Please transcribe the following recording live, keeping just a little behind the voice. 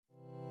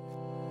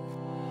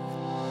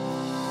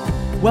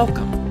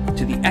Welcome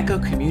to the Echo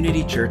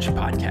Community Church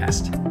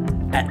podcast.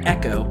 At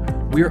Echo,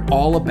 we're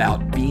all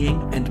about being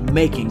and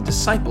making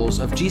disciples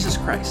of Jesus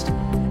Christ.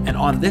 And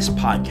on this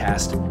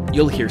podcast,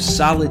 you'll hear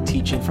solid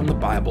teaching from the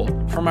Bible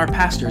from our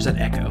pastors at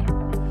Echo.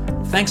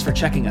 Thanks for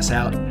checking us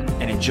out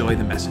and enjoy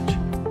the message.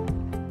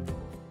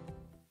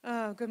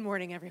 Good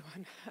morning,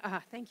 everyone.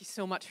 Thank you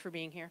so much for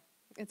being here.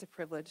 It's a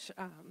privilege.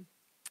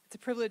 It's a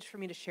privilege for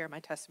me to share my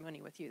testimony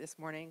with you this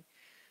morning.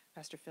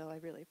 Pastor Phil, I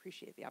really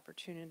appreciate the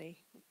opportunity.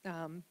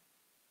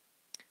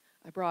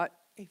 I brought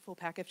a full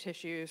pack of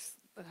tissues.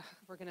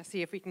 We're going to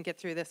see if we can get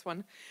through this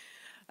one.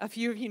 A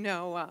few of you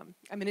know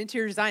I'm an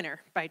interior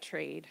designer by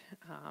trade,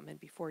 and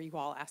before you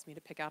all ask me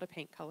to pick out a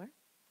paint color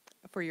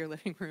for your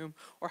living room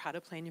or how to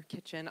plan your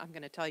kitchen, I'm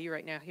going to tell you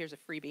right now, here's a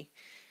freebie.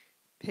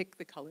 Pick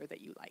the color that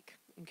you like,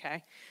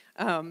 okay?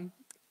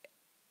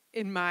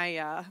 In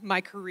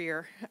my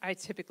career, I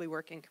typically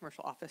work in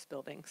commercial office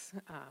buildings.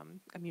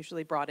 I'm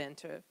usually brought in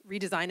to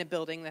redesign a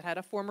building that had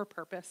a former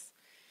purpose.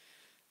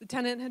 The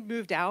tenant had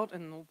moved out,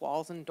 and the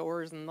walls and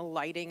doors and the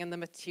lighting and the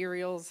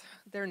materials,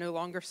 they're no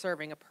longer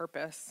serving a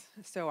purpose.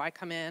 So I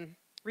come in,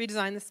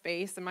 redesign the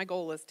space, and my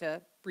goal is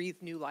to breathe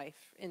new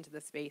life into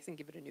the space and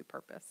give it a new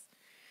purpose.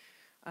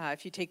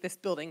 If you take this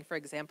building, for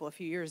example, a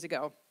few years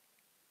ago,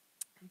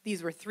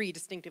 these were 3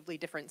 distinctively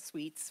different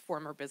suites,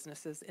 former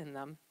businesses in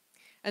them.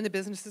 And the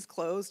businesses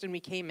closed, and we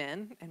came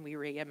in, and we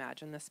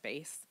reimagined the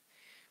space.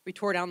 We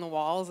tore down the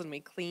walls, and we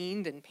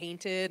cleaned and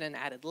painted and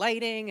added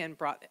lighting and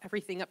brought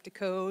everything up to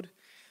code.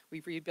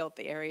 We rebuilt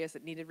the areas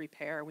that needed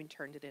repair, and we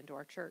turned it into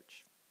our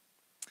church.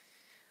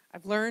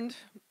 I've learned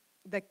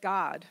that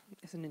God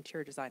is an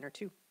interior designer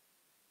too.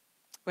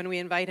 When we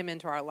invite him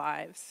into our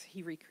lives,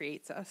 he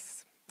recreates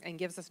us and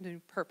gives us a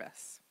new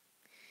purpose.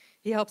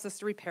 He helps us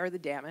to repair the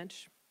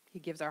damage. He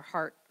gives our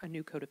heart a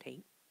new coat of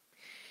paint.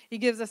 He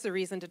gives us a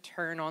reason to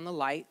turn on the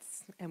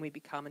lights, and we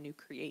become a new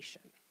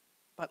creation.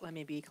 But let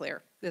me be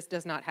clear, this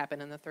does not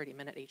happen in the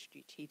 30-minute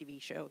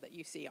HGTV show that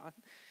you see on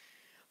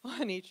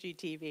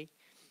HGTV.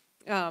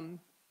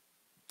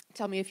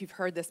 Tell me if you've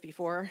heard this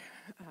before.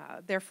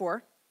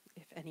 Therefore,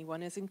 if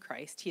anyone is in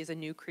Christ, he is a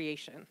new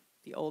creation.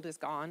 The old is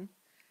gone,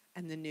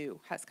 and the new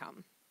has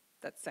come.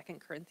 That's 2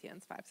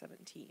 Corinthians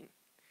 5:17.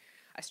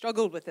 I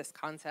struggled with this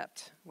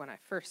concept when I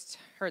first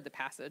heard the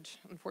passage.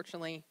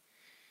 Unfortunately,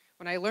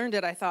 when I learned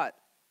it, I thought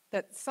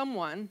that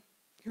someone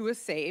who was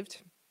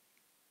saved,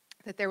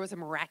 that there was a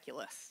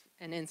miraculous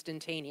and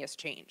instantaneous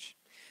change.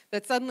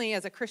 That suddenly,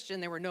 as a Christian,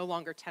 they were no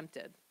longer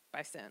tempted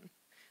by sin.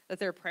 That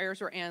their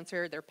prayers were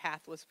answered, their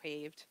path was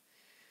paved.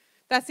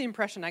 That's the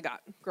impression I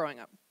got growing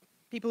up.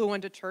 People who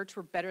went to church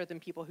were better than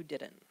people who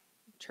didn't.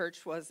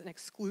 Church was an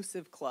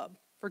exclusive club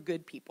for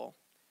good people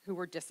who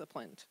were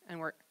disciplined and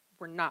were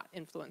not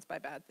influenced by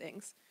bad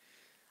things.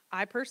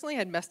 I personally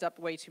had messed up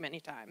way too many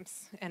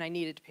times, and I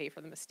needed to pay for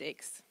the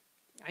mistakes.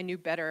 I knew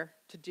better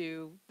to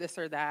do this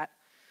or that.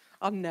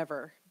 I'll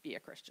never be a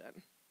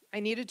Christian. I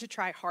needed to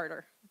try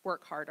harder,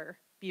 work harder,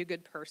 be a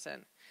good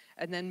person,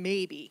 and then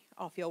maybe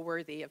I'll feel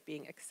worthy of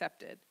being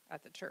accepted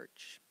at the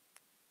church.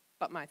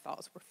 But my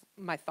thoughts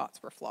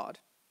were flawed.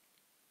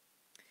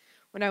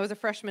 When I was a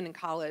freshman in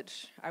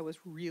college, I was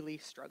really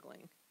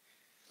struggling.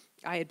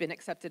 I had been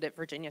accepted at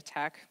Virginia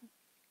Tech,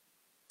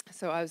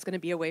 so I was going to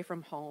be away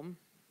from home.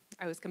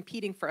 I was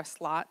competing for a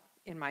slot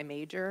in my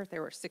major.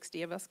 There were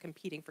 60 of us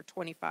competing for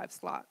 25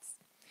 slots.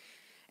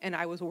 And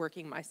I was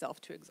working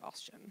myself to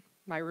exhaustion.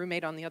 My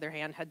roommate, on the other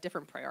hand, had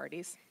different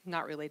priorities,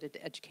 not related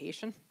to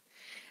education.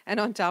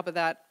 And on top of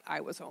that, I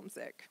was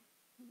homesick.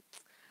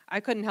 I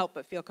couldn't help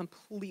but feel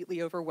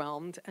completely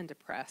overwhelmed and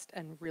depressed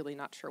and really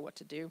not sure what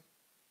to do.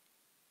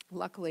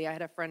 Luckily, I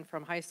had a friend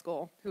from high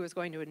school who was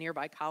going to a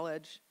nearby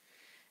college,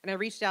 and I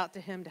reached out to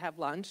him to have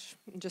lunch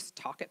and just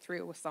talk it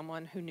through with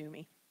someone who knew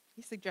me.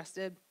 He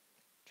suggested,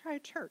 try a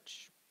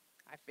church.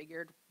 I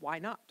figured, why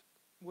not?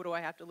 What do I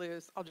have to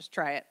lose? I'll just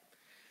try it.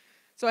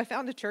 So I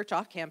found a church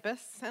off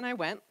campus, and I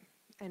went,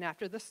 and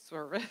after the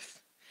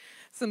service,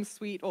 some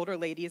sweet older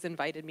ladies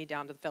invited me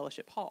down to the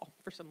fellowship hall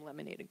for some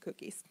lemonade and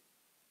cookies.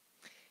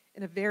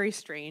 In a very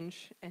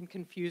strange and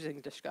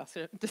confusing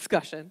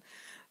discussion,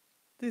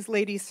 these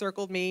ladies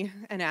circled me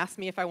and asked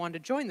me if I wanted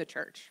to join the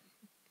church.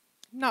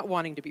 Not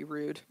wanting to be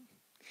rude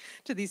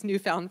to these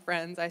newfound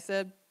friends, I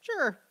said,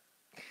 sure.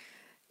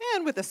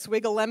 And with a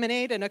swig of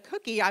lemonade and a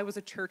cookie, I was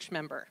a church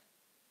member.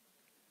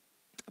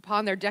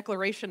 Upon their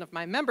declaration of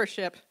my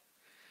membership,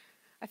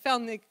 I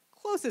found the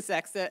closest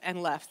exit and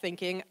left,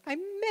 thinking I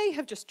may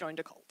have just joined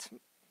a cult.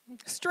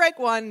 Strike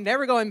one,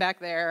 never going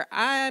back there.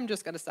 I'm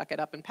just going to suck it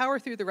up and power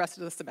through the rest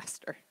of the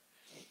semester.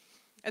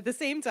 At the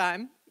same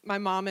time, my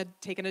mom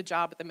had taken a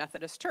job at the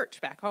Methodist church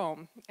back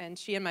home, and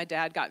she and my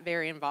dad got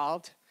very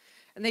involved,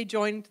 and they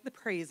joined the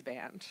praise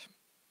band.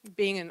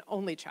 Being an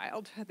only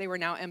child, they were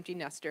now empty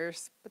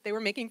nesters, but they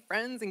were making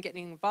friends and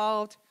getting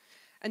involved.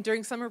 And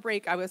during summer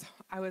break, I was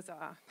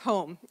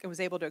home and was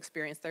able to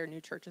experience their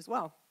new church as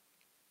well.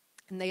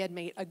 And they had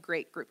made a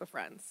great group of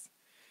friends.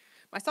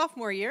 My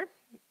sophomore year,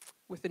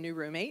 with a new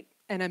roommate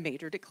and a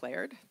major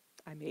declared,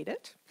 I made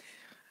it.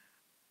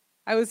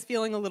 I was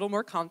feeling a little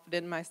more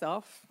confident in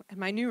myself, and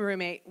my new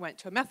roommate went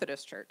to a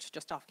Methodist church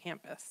just off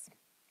campus.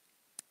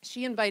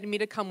 She invited me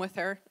to come with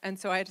her, and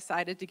so I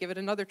decided to give it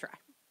another try.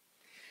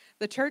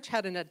 The church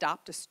had an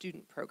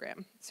adopt-a-student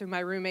program, so my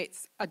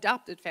roommate's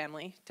adopted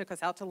family took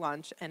us out to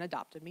lunch and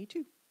adopted me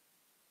too.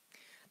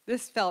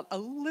 This felt a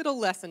little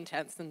less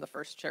intense than the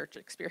first church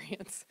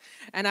experience,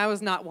 and I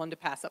was not one to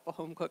pass up a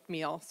home-cooked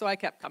meal, so I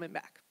kept coming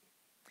back.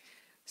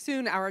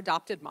 Soon, our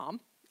adopted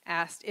mom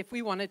asked if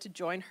we wanted to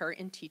join her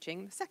in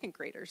teaching the second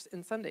graders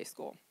in Sunday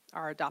school,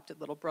 our adopted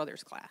little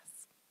brother's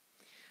class.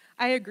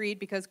 I agreed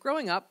because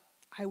growing up,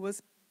 I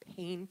was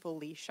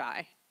painfully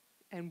shy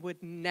and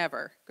would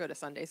never go to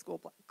Sunday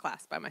school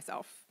class by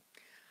myself.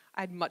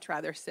 I'd much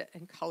rather sit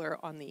and color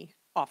on the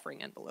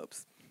offering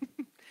envelopes.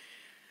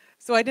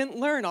 So I didn't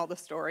learn all the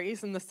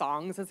stories and the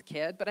songs as a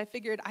kid, but I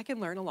figured I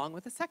can learn along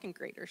with the second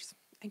graders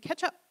and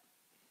catch up.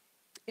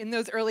 In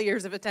those early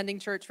years of attending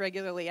church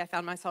regularly, I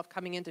found myself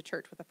coming into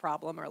church with a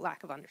problem or a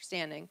lack of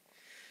understanding,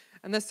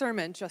 and the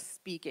sermon just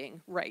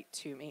speaking right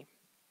to me.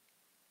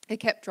 It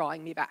kept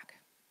drawing me back.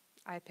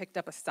 I picked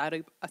up a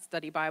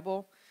study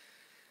Bible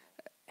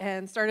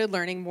and started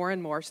learning more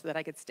and more so that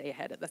I could stay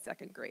ahead of the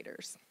second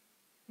graders.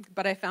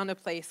 But I found a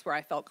place where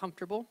I felt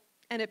comfortable,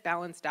 and it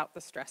balanced out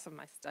the stress of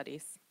my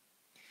studies.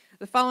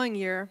 The following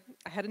year,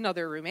 I had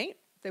another roommate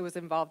that was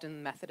involved in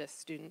the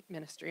Methodist student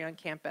ministry on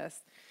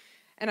campus,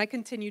 and I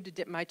continued to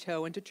dip my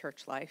toe into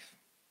church life.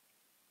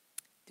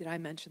 Did I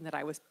mention that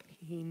I was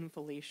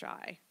painfully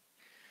shy?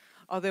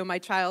 Although my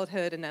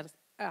childhood and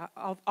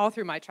all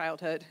through my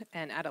childhood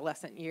and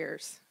adolescent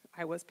years,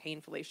 I was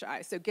painfully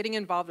shy. So getting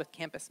involved with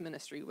campus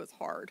ministry was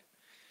hard.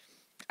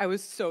 I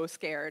was so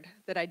scared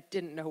that I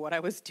didn't know what I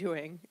was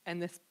doing,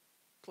 and this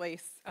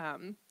place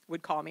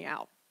would call me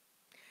out.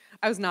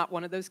 I was not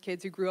one of those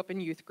kids who grew up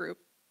in youth group.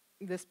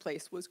 This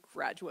place was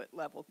graduate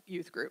level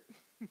youth group.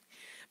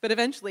 But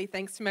eventually,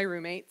 thanks to my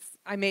roommates,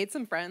 I made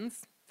some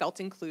friends, felt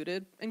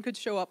included, and could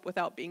show up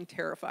without being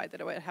terrified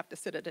that I would have to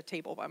sit at a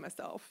table by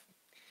myself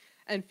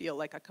and feel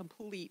like a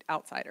complete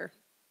outsider.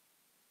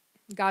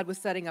 God was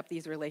setting up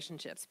these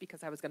relationships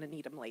because I was going to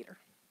need them later.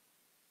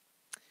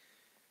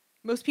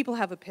 Most people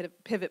have a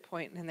pivot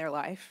point in their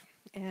life,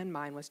 and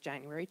mine was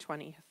January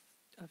 20th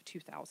of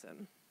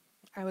 2000.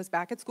 I was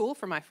back at school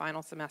for my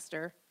final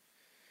semester,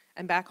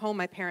 and back home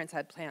my parents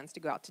had plans to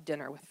go out to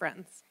dinner with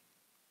friends.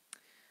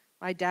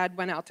 My dad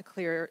went out to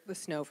clear the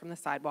snow from the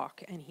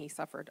sidewalk, and he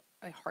suffered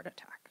a heart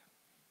attack.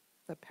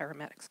 The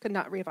paramedics could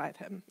not revive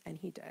him, and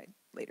he died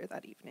later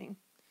that evening.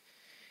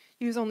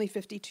 He was only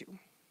 52.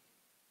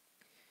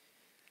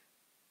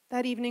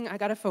 That evening, I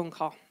got a phone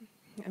call,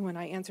 and when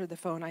I answered the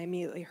phone, I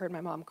immediately heard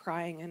my mom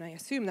crying, and I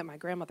assumed that my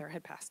grandmother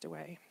had passed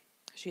away.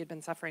 She had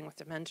been suffering with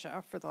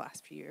dementia for the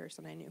last few years,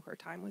 and I knew her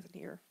time was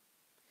near.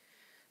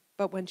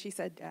 But when she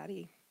said,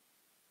 "Daddy,"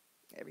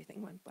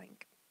 everything went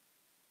blank.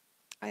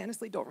 I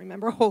honestly don't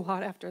remember a whole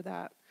lot after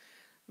that.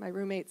 My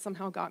roommate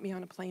somehow got me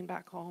on a plane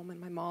back home,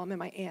 and my mom and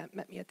my aunt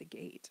met me at the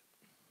gate.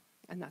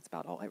 And that's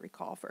about all I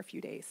recall for a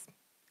few days.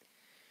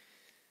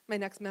 My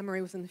next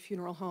memory was in the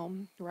funeral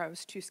home, where I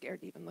was too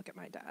scared to even look at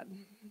my dad,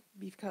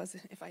 because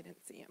if I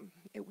didn't see him,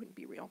 it wouldn't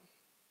be real.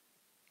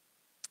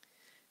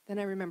 Then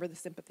I remember the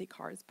sympathy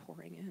cards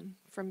pouring in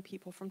from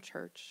people from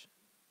church.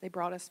 They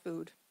brought us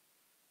food.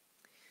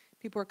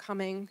 People were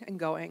coming and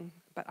going,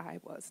 but I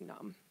was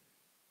numb.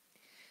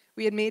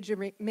 We had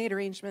made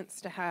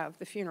arrangements to have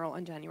the funeral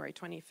on January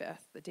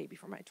 25th, the day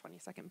before my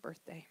 22nd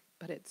birthday,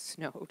 but it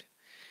snowed.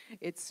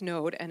 It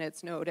snowed and it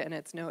snowed and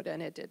it snowed,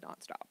 and it did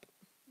not stop.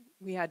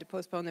 We had to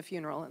postpone the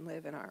funeral and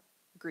live in our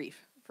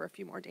grief for a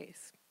few more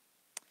days.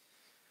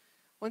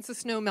 Once the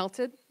snow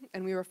melted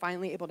and we were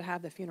finally able to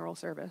have the funeral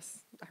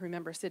service, I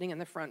remember sitting in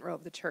the front row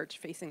of the church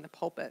facing the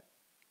pulpit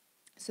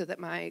so that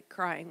my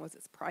crying was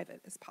as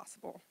private as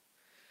possible.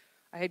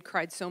 I had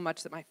cried so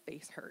much that my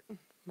face hurt.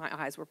 My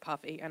eyes were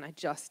puffy, and I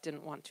just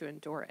didn't want to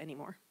endure it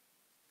anymore.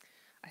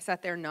 I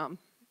sat there numb,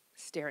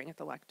 staring at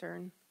the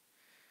lectern.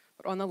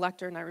 But on the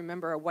lectern, I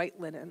remember a white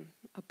linen,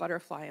 a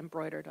butterfly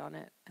embroidered on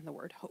it, and the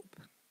word hope.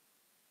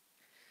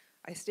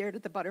 I stared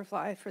at the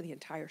butterfly for the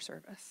entire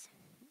service.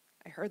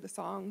 I heard the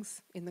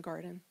songs in the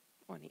garden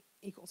on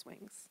Eagle's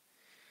Wings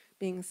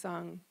being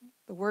sung,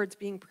 the words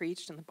being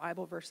preached, and the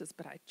Bible verses,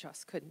 but I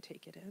just couldn't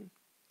take it in.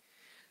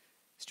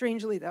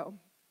 Strangely, though,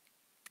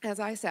 as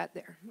I sat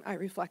there, I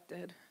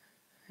reflected,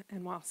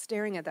 and while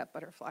staring at that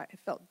butterfly, I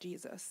felt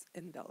Jesus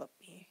envelop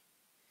me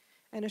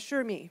and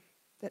assure me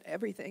that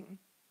everything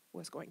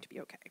was going to be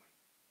okay.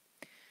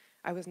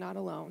 I was not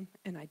alone,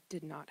 and I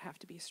did not have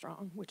to be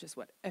strong, which is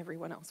what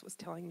everyone else was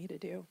telling me to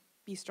do.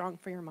 Be strong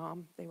for your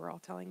mom, they were all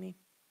telling me.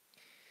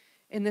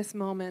 In this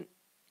moment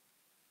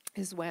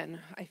is when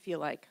I feel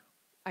like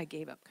I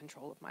gave up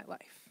control of my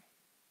life.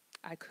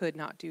 I could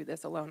not do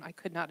this alone. I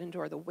could not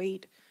endure the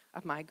weight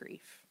of my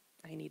grief.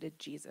 I needed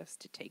Jesus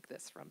to take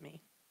this from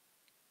me.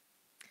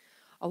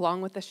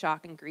 Along with the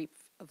shock and grief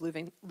of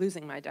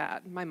losing my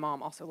dad, my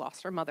mom also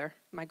lost her mother,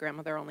 my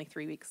grandmother only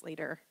 3 weeks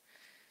later.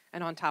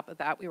 And on top of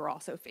that, we were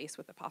also faced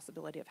with the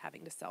possibility of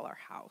having to sell our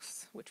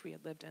house, which we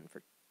had lived in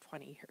for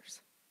 20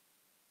 years.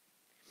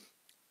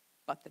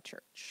 but the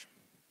church.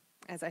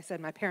 As I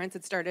said, my parents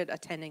had started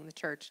attending the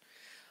church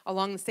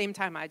along the same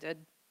time I did.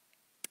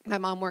 My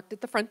mom worked at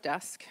the front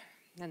desk,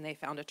 and they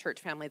found a church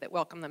family that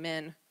welcomed them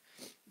in.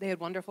 They had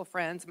wonderful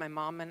friends. My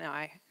mom and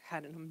I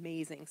had an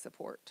amazing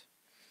support.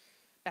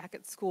 Back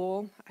at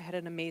school, I had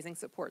an amazing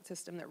support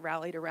system that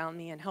rallied around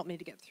me and helped me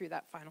to get through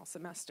that final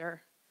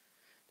semester.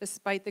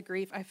 Despite the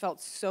grief, I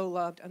felt so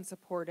loved and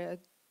supported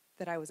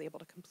that I was able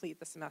to complete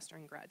the semester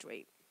and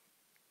graduate.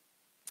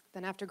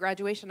 Then after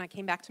graduation, I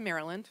came back to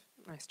Maryland.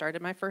 I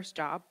started my first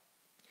job.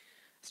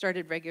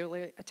 Started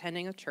regularly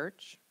attending a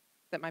church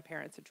that my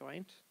parents had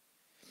joined.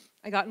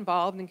 I got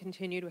involved and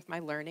continued with my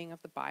learning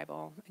of the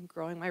Bible and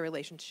growing my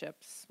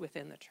relationships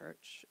within the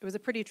church. It was a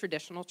pretty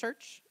traditional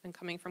church, and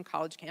coming from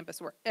college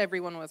campus where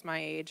everyone was my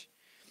age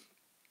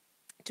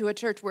to a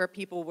church where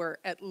people were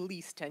at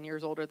least 10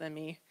 years older than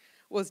me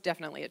was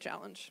definitely a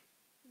challenge.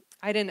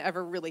 I didn't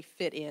ever really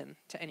fit in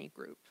to any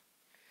group.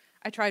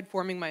 I tried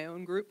forming my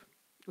own group,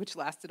 which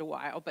lasted a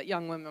while, but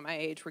young women my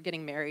age were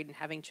getting married and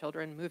having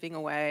children, moving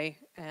away,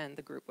 and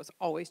the group was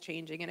always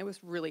changing, and it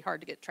was really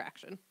hard to get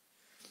traction.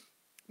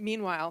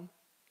 Meanwhile,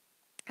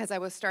 as I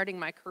was starting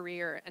my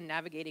career and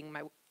navigating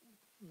my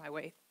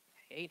way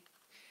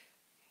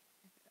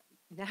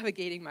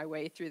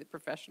through the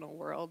professional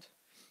world,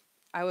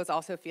 I was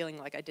also feeling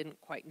like I didn't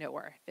quite know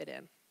where I fit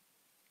in.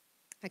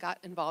 I got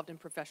involved in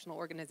professional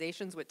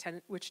organizations,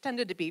 which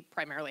tended to be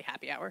primarily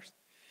happy hours.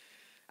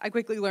 I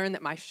quickly learned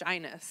that my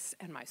shyness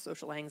and my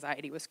social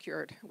anxiety was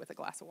cured with a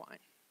glass of wine.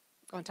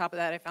 On top of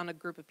that, I found a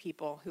group of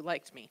people who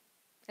liked me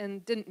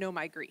and didn't know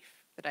my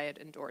grief that I had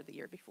endured the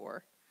year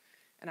before,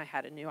 and I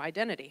had a new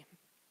identity.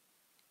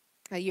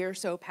 A year or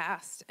so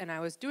passed, and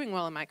I was doing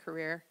well in my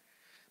career.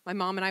 My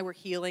mom and I were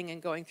healing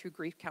and going through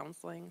grief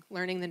counseling,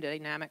 learning the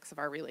dynamics of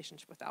our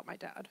relationship without my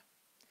dad.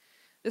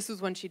 This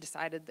was when she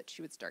decided that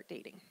she would start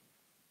dating.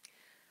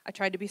 I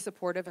tried to be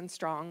supportive and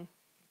strong,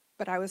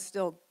 but I was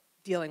still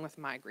dealing with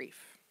my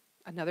grief.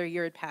 Another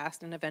year had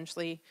passed, and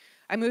eventually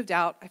I moved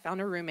out, I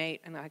found a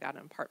roommate, and I got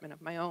an apartment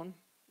of my own.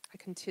 I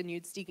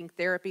continued seeking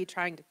therapy,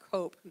 trying to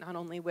cope not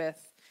only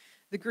with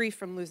the grief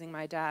from losing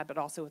my dad, but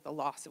also with the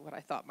loss of what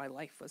I thought my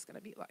life was going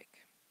to be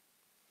like.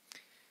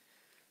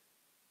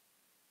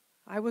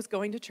 I was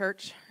going to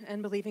church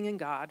and believing in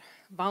God,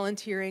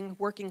 volunteering,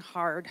 working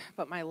hard,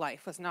 but my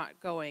life was not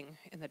going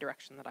in the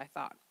direction that I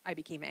thought. I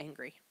became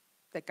angry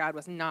that God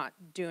was not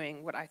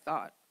doing what I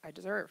thought I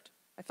deserved.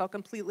 I felt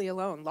completely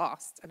alone,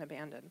 lost, and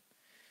abandoned.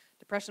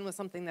 Depression was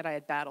something that I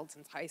had battled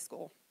since high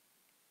school,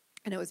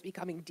 and it was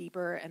becoming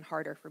deeper and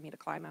harder for me to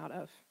climb out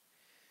of.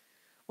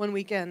 One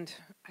weekend,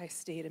 I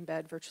stayed in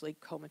bed virtually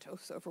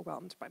comatose,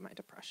 overwhelmed by my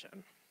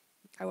depression.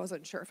 I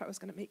wasn't sure if I was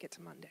going to make it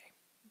to Monday.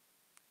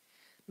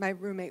 My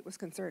roommate was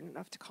concerned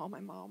enough to call my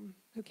mom,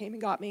 who came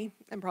and got me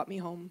and brought me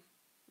home.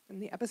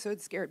 And the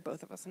episode scared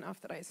both of us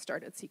enough that I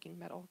started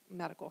seeking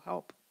medical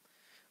help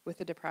with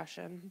the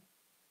depression.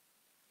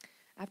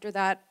 After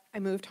that, I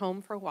moved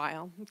home for a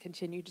while and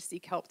continued to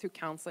seek help through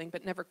counseling,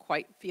 but never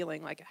quite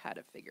feeling like I had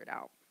it figured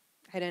out.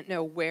 I didn't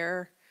know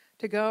where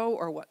to go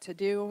or what to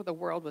do. The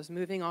world was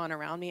moving on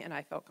around me, and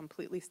I felt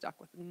completely stuck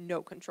with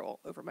no control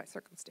over my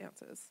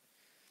circumstances.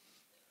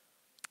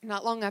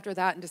 Not long after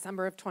that, in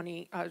December of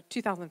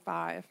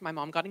 2005, my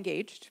mom got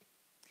engaged.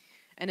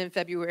 And in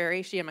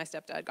February, she and my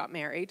stepdad got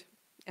married.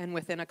 And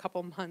within a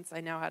couple months,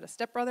 I now had a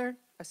stepbrother,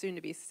 a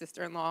soon-to-be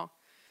sister-in-law,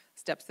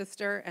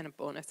 stepsister, and a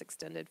bonus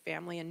extended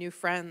family and new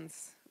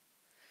friends.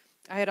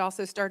 I had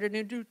also started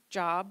a new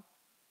job,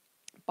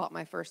 bought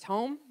my first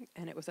home,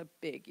 and it was a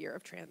big year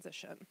of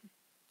transition.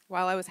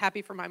 While I was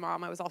happy for my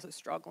mom, I was also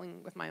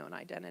struggling with my own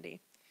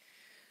identity.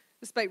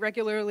 Despite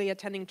regularly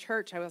attending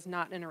church, I was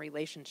not in a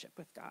relationship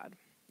with God.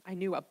 I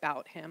knew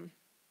about him,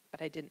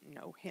 but I didn't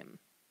know him.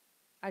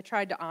 I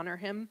tried to honor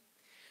him,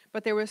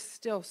 but there was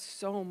still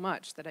so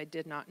much that I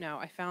did not know.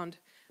 I found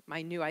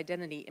my new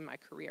identity in my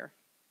career.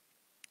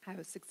 I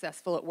was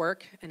successful at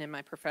work and in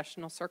my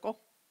professional circle.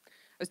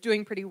 I was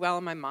doing pretty well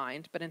in my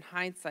mind, but in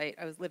hindsight,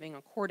 I was living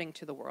according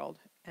to the world,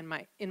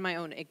 and in my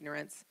own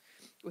ignorance,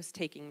 it was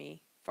taking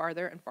me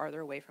farther and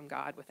farther away from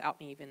God without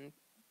me even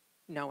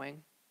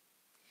knowing.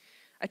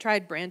 I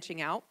tried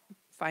branching out,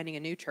 finding a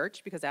new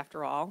church, because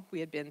after all, we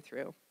had been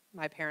through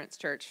my parents'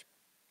 church.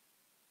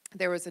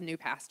 There was a new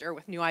pastor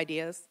with new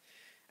ideas,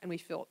 and we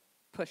felt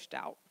pushed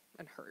out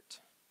and hurt.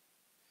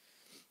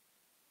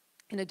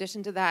 In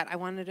addition to that, I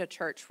wanted a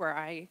church where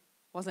I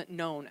wasn't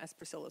known as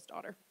Priscilla's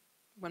daughter.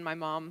 When my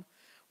mom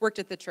worked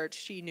at the church,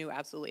 she knew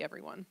absolutely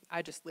everyone.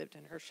 I just lived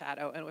in her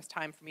shadow, and it was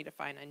time for me to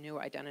find a new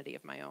identity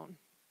of my own.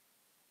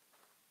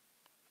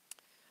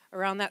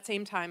 Around that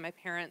same time, my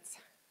parents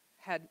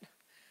had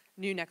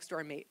new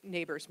next-door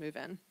neighbors move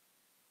in.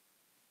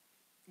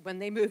 When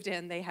they moved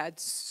in, they had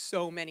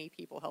so many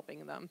people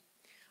helping them.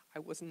 I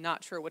was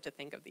not sure what to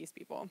think of these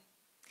people.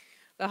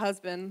 The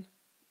husband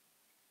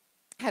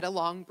had a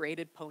long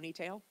braided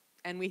ponytail,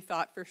 and we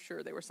thought for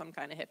sure they were some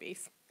kind of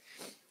hippies.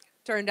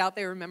 Turned out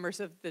they were members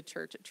of the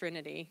church at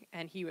Trinity,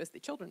 and he was the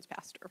children's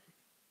pastor.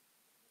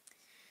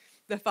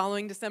 The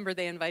following December,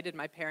 they invited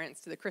my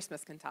parents to the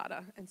Christmas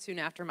cantata, and soon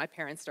after, my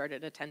parents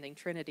started attending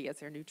Trinity as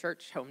their new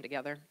church home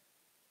together.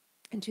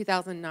 In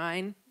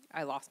 2009,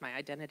 I lost my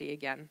identity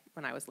again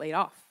when I was laid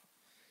off.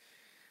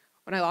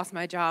 When I lost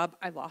my job,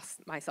 I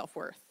lost my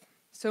self-worth.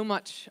 So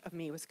much of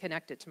me was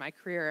connected to my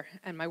career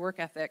and my work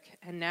ethic,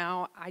 and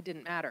now I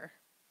didn't matter.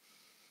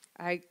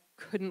 I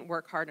couldn't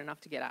work hard enough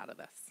to get out of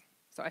this.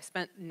 So I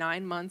spent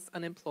 9 months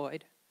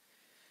unemployed.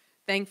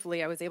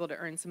 Thankfully, I was able to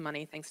earn some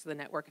money thanks to the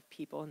network of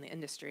people in the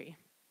industry.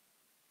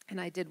 And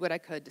I did what I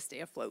could to stay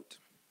afloat.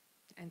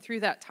 And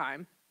through that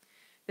time,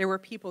 there were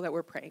people that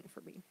were praying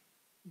for me,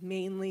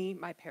 mainly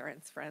my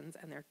parents, friends,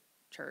 and their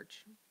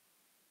church.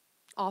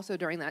 Also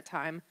during that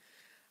time,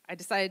 I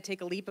decided to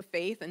take a leap of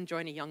faith and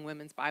join a young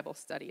women's Bible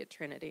study at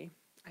Trinity.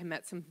 I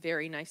met some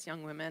very nice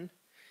young women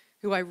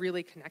who I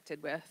really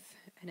connected with.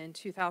 And in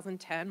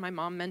 2010, my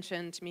mom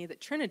mentioned to me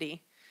that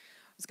Trinity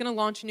was going to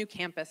launch a new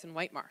campus in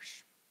White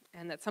Marsh,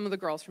 and that some of the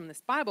girls from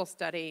this Bible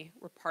study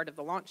were part of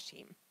the launch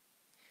team.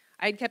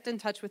 I had kept in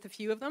touch with a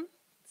few of them,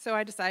 so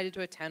I decided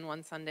to attend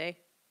one Sunday,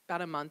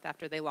 about a month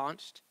after they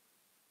launched.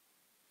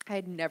 I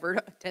had never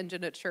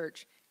attended a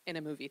church in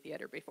a movie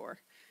theater before.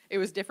 It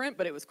was different,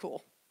 but it was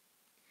cool.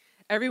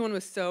 Everyone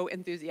was so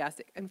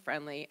enthusiastic and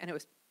friendly, and it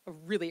was a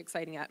really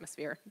exciting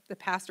atmosphere. The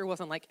pastor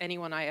wasn't like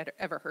anyone I had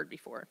ever heard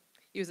before.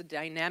 He was a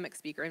dynamic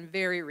speaker and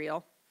very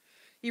real.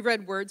 He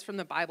read words from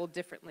the Bible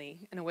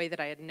differently in a way that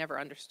I had never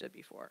understood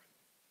before.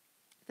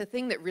 The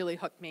thing that really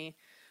hooked me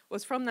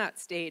was from that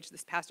stage,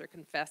 this pastor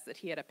confessed that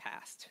he had a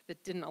past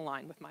that didn't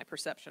align with my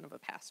perception of a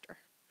pastor.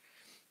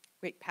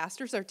 Wait,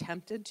 pastors are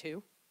tempted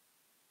too?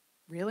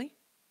 Really?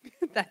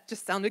 That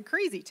just sounded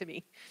crazy to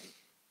me.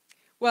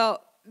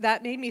 Well,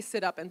 that made me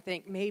sit up and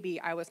think maybe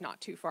I was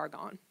not too far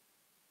gone.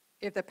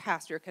 If the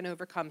pastor can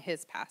overcome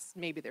his past,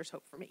 maybe there's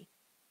hope for me.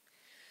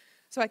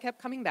 So I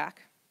kept coming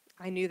back.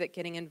 I knew that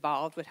getting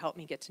involved would help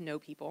me get to know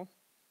people.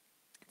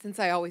 Since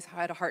I always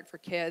had a heart for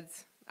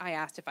kids, I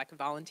asked if I could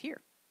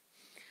volunteer.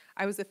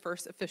 I was the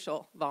first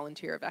official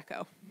volunteer of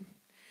Echo.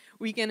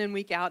 Week in and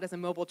week out as a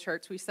mobile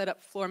church, we set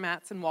up floor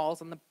mats and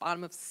walls on the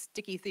bottom of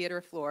sticky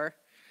theater floor.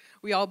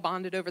 We all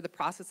bonded over the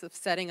process of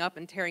setting up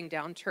and tearing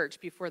down church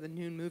before the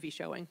noon movie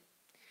showing.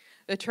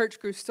 The church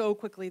grew so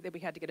quickly that we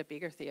had to get a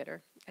bigger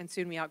theater, and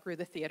soon we outgrew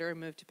the theater and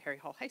moved to Perry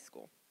Hall High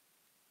School.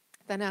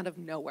 Then out of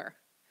nowhere,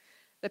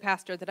 the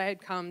pastor that I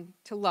had come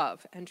to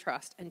love and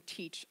trust and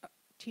teach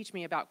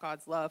me about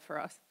God's love for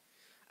us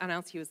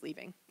announced he was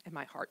leaving, and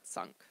my heart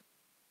sunk.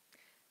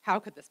 How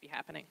could this be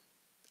happening?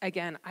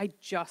 Again, I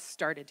just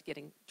started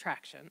getting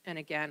traction, and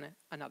again,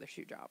 another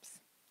shoe drops.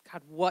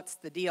 God, what's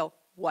the deal?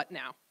 What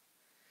now?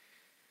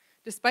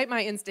 Despite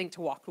my instinct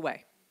to walk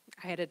away,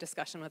 I had a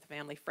discussion with a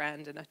family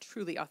friend and a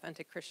truly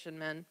authentic Christian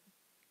man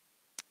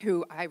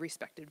who I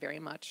respected very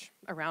much.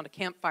 Around a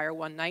campfire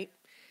one night,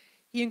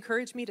 he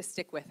encouraged me to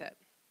stick with it,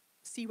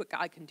 see what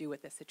God can do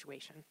with this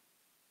situation.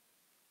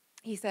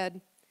 He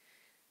said,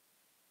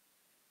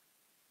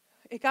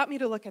 it got me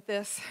to look at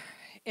this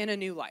in a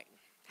new light.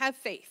 Have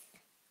faith.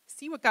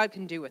 See what God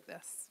can do with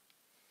this.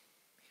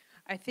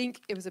 I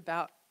think it was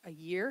about a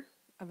year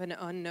of an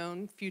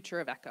unknown future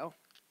of Echo.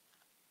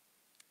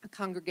 The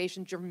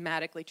congregation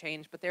dramatically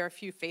changed, but there are a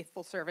few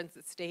faithful servants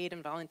that stayed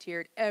and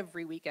volunteered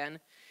every weekend,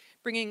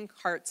 bringing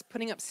carts,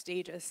 putting up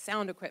stages,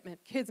 sound equipment,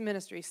 kids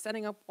ministry,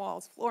 setting up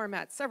walls, floor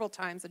mats, several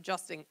times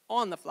adjusting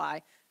on the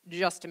fly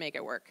just to make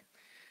it work.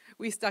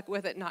 We stuck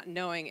with it not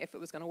knowing if it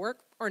was going to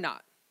work or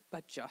not,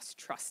 but just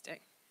trusting.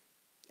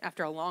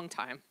 After a long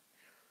time,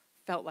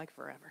 felt like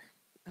forever,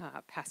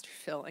 Pastor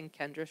Phil and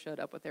Kendra showed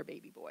up with their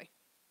baby boy.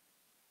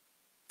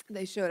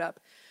 They showed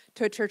up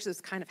to a church that was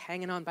kind of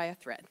hanging on by a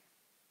thread.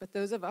 But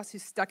those of us who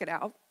stuck it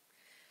out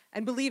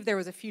and believed there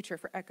was a future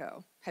for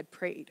Echo had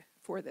prayed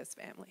for this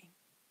family.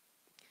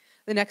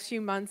 The next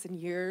few months and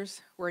years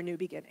were a new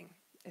beginning.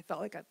 It felt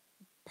like a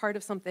part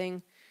of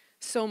something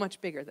so much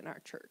bigger than our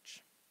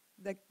church,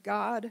 that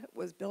God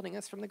was building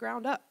us from the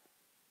ground up.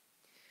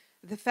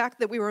 The fact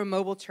that we were a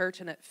mobile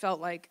church and it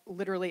felt like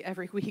literally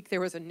every week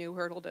there was a new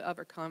hurdle to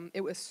overcome,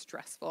 it was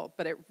stressful,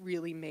 but it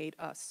really made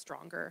us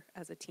stronger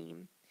as a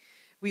team.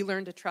 We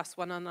learned to trust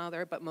one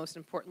another, but most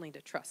importantly,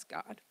 to trust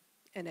God,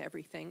 and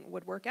everything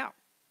would work out.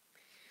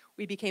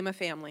 We became a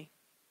family.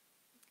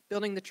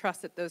 Building the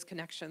trust at those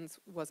connections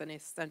was an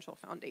essential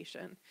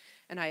foundation,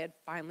 and I had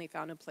finally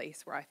found a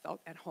place where I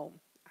felt at home.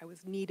 I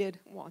was needed,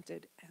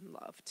 wanted, and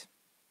loved.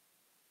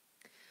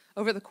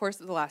 Over the course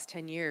of the last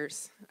 10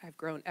 years, I've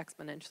grown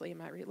exponentially in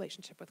my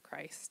relationship with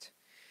Christ.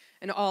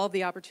 And all of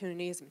the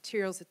opportunities and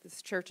materials that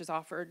this church has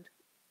offered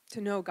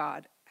to know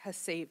God has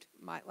saved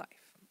my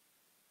life.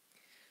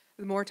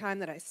 The more time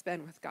that I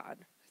spend with God,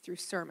 through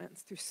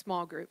sermons, through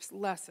small groups,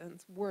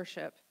 lessons,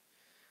 worship,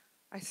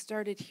 I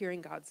started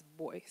hearing God's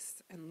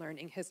voice and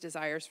learning his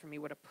desires for me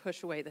were to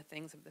push away the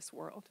things of this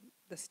world,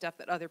 the stuff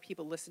that other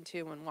people listen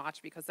to and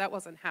watch, because that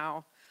wasn't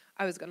how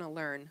I was going to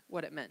learn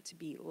what it meant to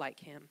be like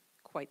him.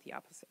 Quite the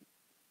opposite.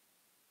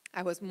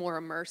 I was more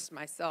immersed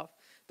myself.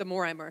 The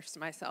more I immersed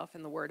myself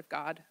in the Word of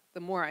God,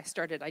 the more I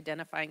started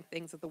identifying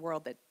things of the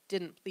world that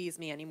didn't please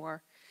me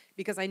anymore,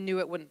 because I knew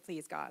it wouldn't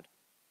please God.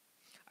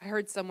 I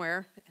heard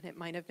somewhere, and it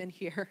might have been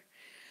here,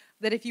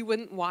 that if you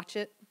wouldn't watch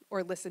it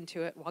or listen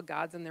to it while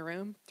God's in the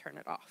room, turn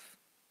it off.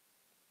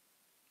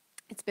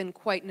 It's been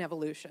quite an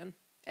evolution,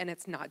 and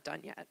it's not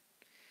done yet.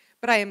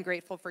 But I am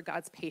grateful for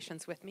God's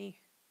patience with me.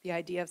 The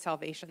idea of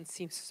salvation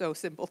seems so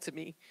simple to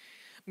me.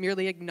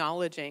 Merely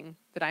acknowledging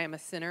that I am a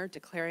sinner,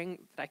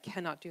 declaring that I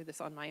cannot do this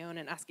on my own,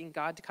 and asking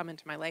God to come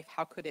into my life,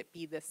 how could it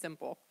be this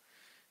simple?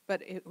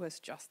 But it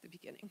was just the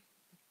beginning.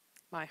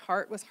 My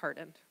heart was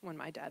hardened when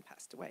my dad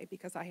passed away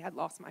because I had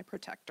lost my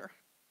protector.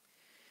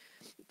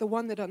 The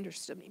one that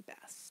understood me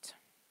best,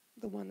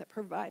 the one that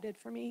provided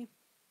for me.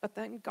 But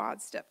then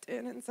God stepped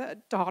in and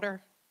said,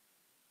 "Daughter,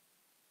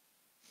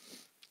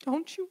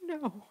 don't you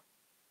know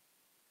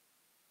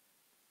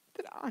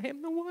that I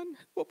am the one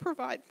who will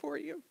provide for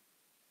you?"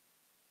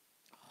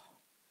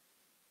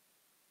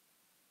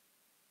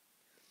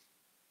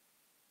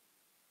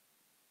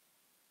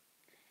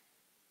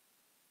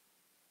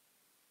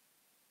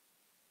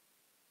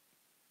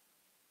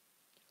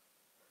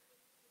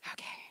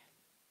 Okay.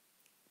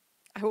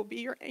 I will be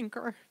your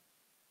anchor.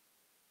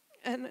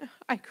 And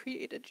I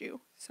created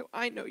you, so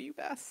I know you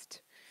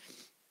best.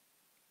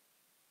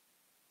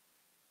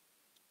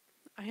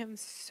 I am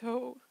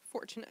so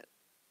fortunate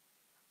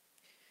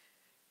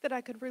that I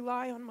could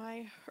rely on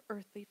my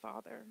earthly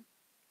father.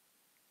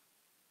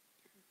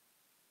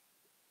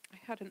 I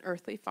had an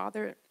earthly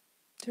father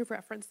to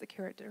reference the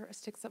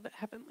characteristics of a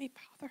heavenly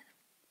father.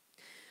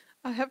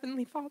 A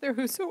heavenly father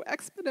who's so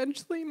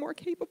exponentially more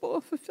capable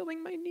of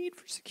fulfilling my need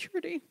for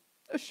security,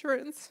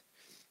 assurance,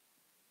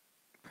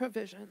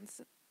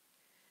 provisions,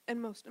 and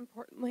most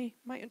importantly,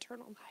 my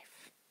eternal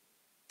life.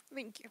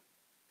 Thank you.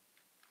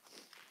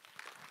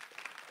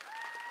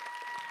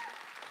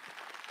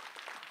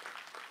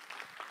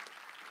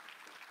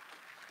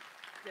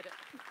 Did it.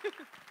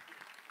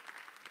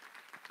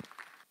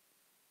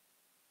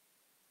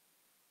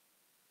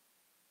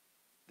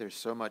 There's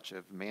so much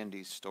of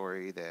Mandy's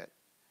story that,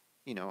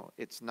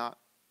 it's not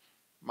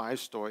my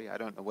story. I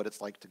don't know what it's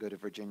like to go to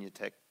Virginia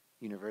Tech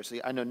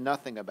University. I know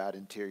nothing about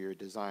interior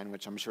design,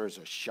 which I'm sure is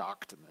a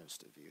shock to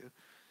most of you.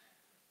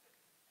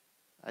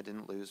 I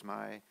didn't lose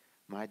my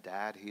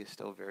dad. He is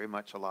still very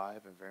much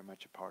alive and very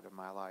much a part of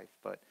my life.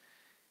 But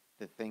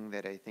the thing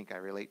that I think I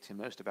relate to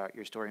most about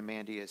your story,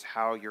 Mandy, is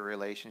how your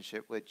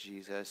relationship with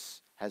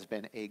Jesus has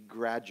been a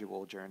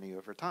gradual journey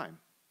over time.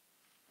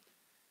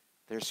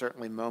 There's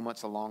certainly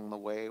moments along the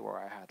way where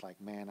I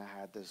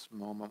had this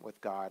moment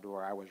with God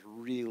where I was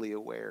really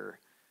aware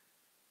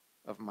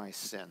of my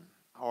sin.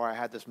 Or I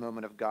had this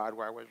moment of God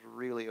where I was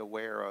really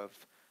aware of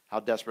how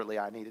desperately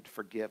I needed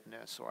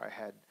forgiveness. Or I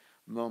had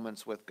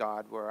moments with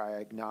God where I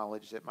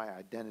acknowledged that my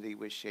identity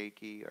was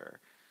shaky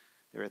or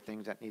there were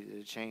things that needed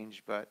to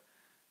change. But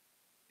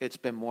it's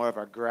been more of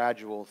a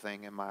gradual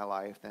thing in my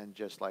life than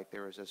just like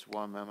there was this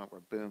one moment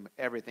where, boom,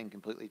 everything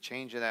completely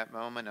changed in that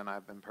moment and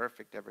I've been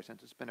perfect ever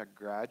since. It's been a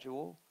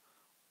gradual,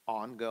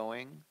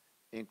 ongoing,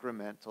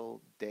 incremental,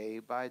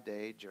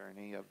 day-by-day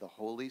journey of the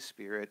Holy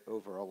Spirit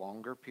over a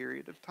longer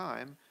period of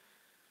time,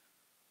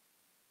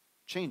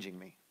 changing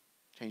me,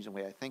 changing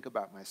the way I think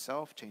about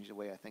myself, changing the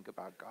way I think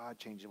about God,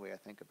 changing the way I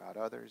think about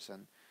others.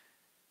 And,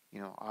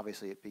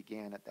 obviously it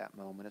began at that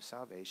moment of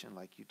salvation,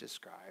 like you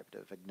described,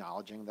 of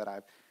acknowledging that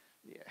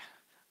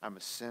I'm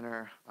a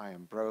sinner, I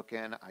am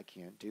broken, I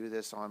can't do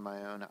this on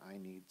my own, I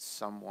need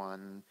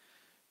someone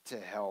to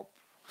help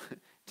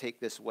take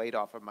this weight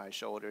off of my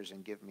shoulders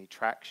and give me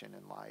traction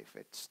in life.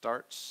 It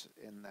starts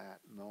in that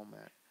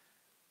moment,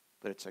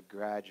 but it's a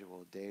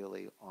gradual,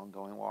 daily,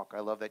 ongoing walk. I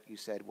love that you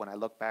said, when I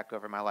look back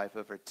over my life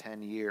over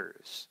 10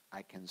 years,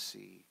 I can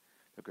see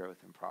the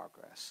growth and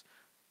progress.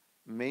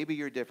 Maybe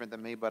you're different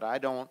than me, but I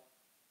don't,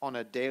 on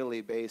a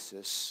daily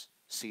basis,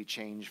 see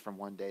change from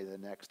one day to the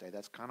next day.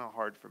 That's kind of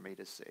hard for me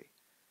to see.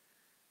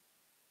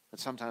 But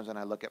sometimes when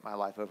I look at my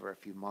life over a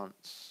few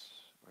months,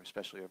 or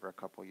especially over a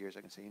couple of years,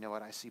 I can say, you know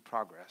what, I see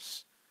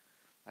progress.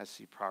 I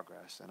see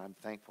progress. And I'm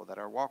thankful that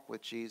our walk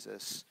with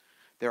Jesus,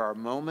 there are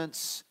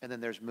moments and then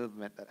there's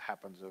movement that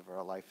happens over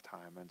a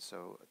lifetime. And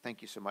so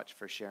thank you so much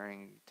for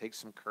sharing. It takes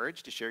some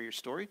courage to share your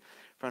story in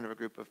front of a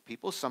group of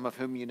people, some of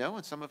whom you know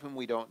and some of whom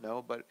we don't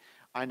know. But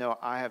I know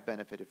I have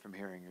benefited from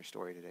hearing your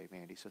story today,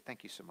 Mandy. So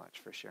thank you so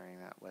much for sharing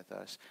that with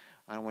us.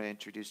 I want to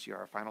introduce you to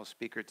our final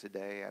speaker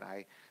today. And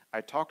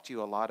I talked to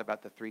you a lot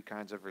about the three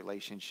kinds of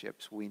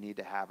relationships we need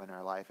to have in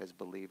our life as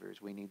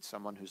believers. We need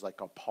someone who's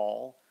like a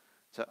Paul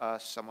to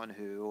us, someone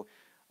who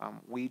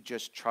we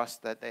just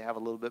trust that they have a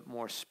little bit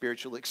more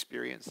spiritual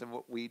experience than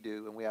what we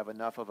do, and we have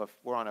enough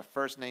we're on a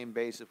first name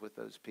basis with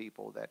those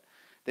people that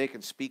they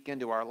can speak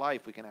into our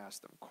life. We can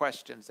ask them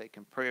questions. They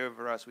can pray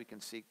over us. We can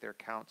seek their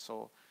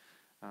counsel.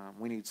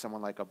 We need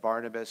someone like a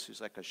Barnabas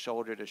who's like a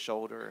shoulder to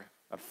shoulder,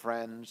 a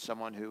friend,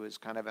 someone who is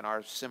kind of in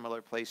our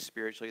similar place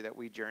spiritually that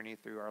we journey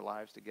through our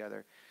lives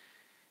together.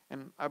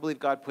 And I believe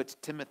God puts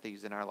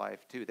Timothys in our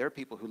life too. There are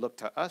people who look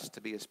to us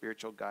to be a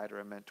spiritual guide or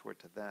a mentor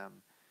to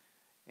them.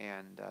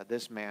 And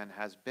this man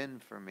has been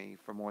for me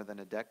for more than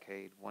a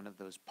decade one of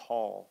those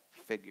Paul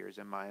figures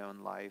in my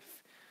own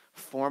life.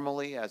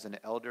 formally as an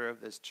elder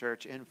of this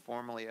church,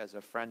 informally as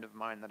a friend of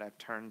mine that I've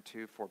turned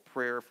to for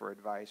prayer, for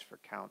advice, for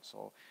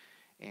counsel.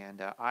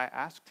 And I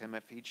asked him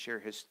if he'd share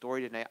his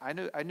story today.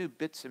 I knew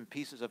bits and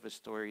pieces of his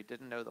story,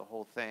 didn't know the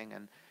whole thing.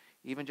 And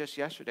even just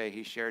yesterday,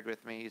 he shared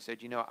with me, he said,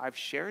 I've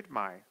shared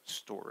my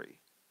story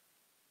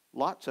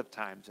lots of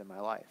times in my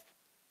life.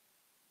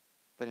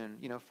 But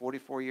in,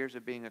 44 years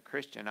of being a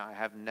Christian, I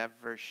have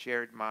never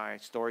shared my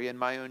story in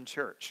my own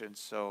church. And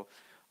so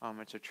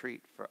it's a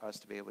treat for us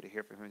to be able to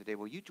hear from him today.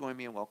 Will you join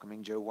me in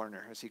welcoming Joe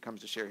Warner as he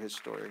comes to share his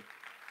story?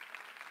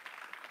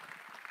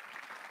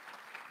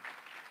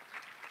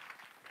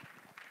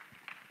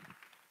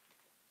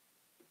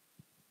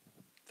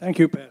 Thank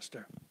you,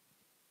 Pastor.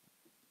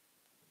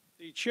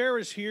 The chair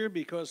is here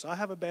because I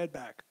have a bad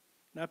back,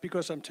 not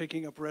because I'm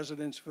taking up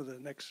residence for the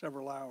next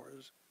several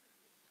hours.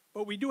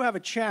 But we do have a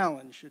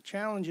challenge. The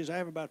challenge is I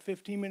have about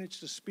 15 minutes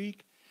to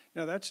speak.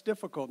 Now, that's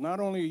difficult.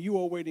 Not only are you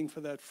all waiting for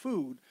that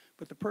food,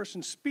 but the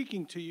person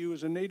speaking to you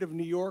is a native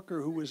New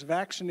Yorker who was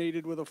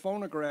vaccinated with a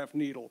phonograph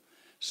needle.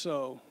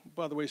 So,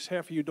 by the way,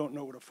 half of you don't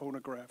know what a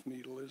phonograph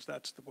needle is.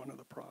 That's one of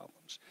the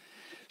problems.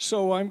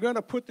 So I'm going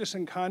to put this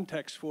in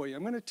context for you.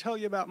 I'm going to tell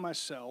you about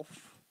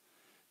myself.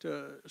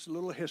 It's a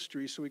little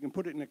history so we can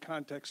put it into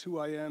context who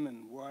I am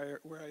and where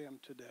I am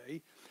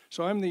today.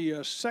 So I'm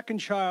the second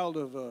child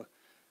of a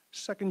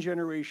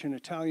second-generation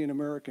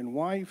Italian-American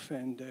wife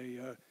and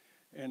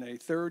a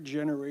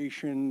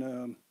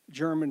third-generation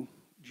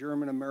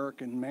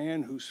German-American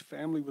man whose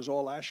family was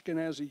all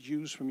Ashkenazi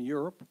Jews from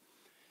Europe.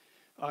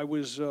 I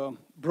was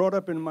brought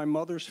up in my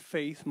mother's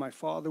faith. My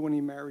father, when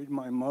he married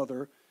my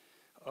mother,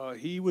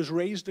 he was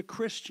raised a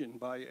Christian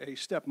by a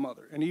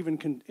stepmother and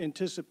even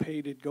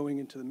anticipated going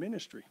into the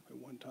ministry at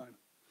one time.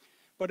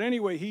 But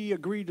anyway, he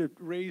agreed to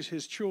raise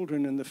his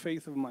children in the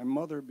faith of my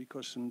mother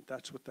because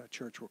that's what that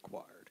church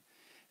required.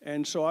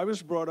 And so I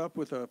was brought up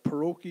with a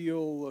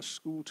parochial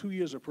school, 2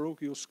 years of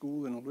parochial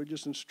school and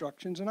religious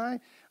instructions, and I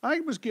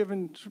was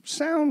given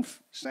sound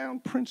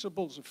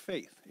principles of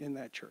faith in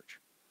that church.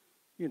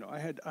 I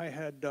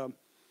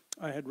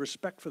had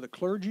respect for the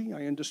clergy.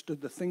 I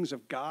understood the things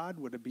of God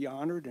were to be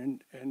honored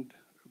and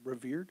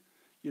revered.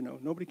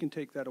 Nobody can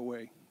take that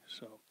away.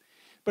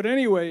 But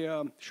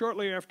anyway,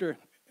 shortly after,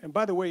 and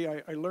by the way,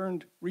 I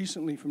learned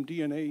recently from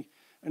DNA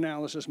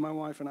analysis, my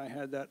wife and I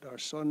had that, our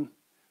son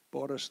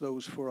bought us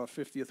those for our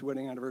 50th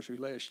wedding anniversary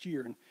last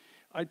year. And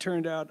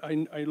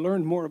I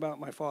learned more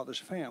about my father's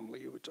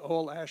family. It's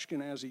all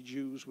Ashkenazi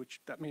Jews, which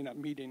that may not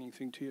mean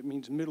anything to you. It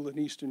means Middle and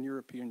Eastern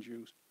European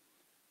Jews.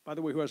 By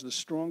the way, who has the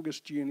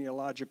strongest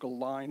genealogical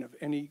line of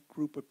any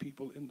group of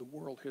people in the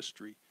world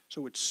history.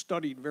 So it's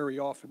studied very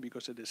often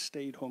because it has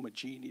stayed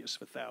homogeneous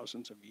for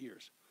thousands of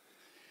years.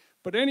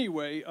 But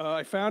anyway,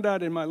 I found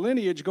out in my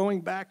lineage,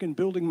 going back and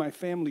building my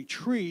family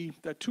tree,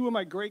 that two of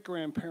my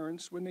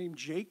great-grandparents were named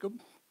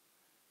Jacob,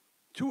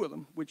 two of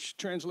them, which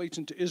translates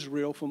into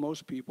Israel for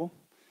most people,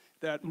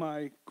 that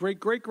my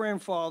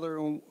great-great-grandfather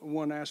on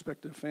one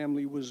aspect of the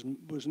family was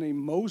named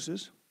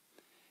Moses,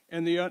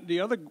 and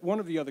one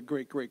of the other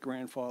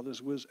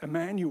great-great-grandfathers was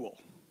Emmanuel.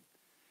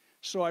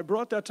 So I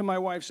brought that to my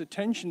wife's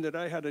attention that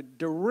I had a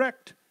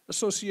direct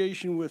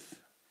association with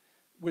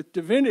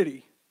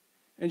divinity,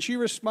 and she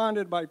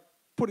responded by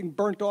putting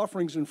burnt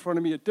offerings in front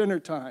of me at dinner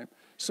time.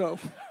 So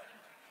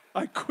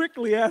I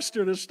quickly asked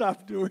her to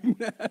stop doing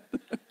that.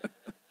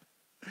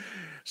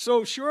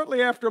 So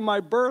shortly after my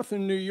birth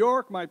in New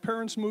York, my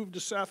parents moved to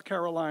South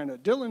Carolina,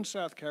 Dillon,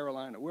 South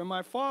Carolina, where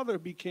my father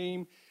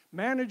became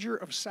manager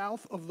of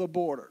south of the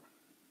border.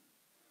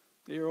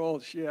 You're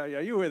all, yeah,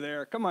 you were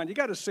there. Come on, you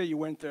got to say you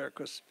went there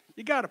because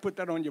you got to put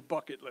that on your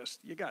bucket list.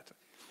 You got to.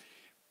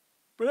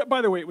 But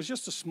by the way, it was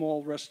just a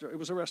small restaurant. It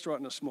was a restaurant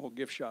and a small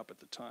gift shop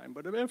at the time.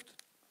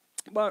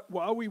 But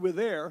while we were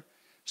there,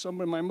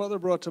 my mother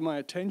brought to my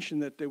attention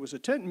that there was a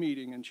tent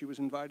meeting, and she was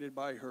invited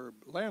by her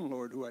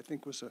landlord, who I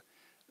think was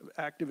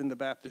active in the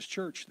Baptist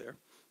church there.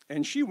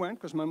 And she went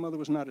because my mother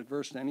was not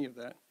adverse to any of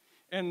that.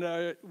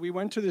 And we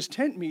went to this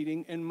tent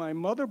meeting, and my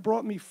mother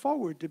brought me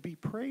forward to be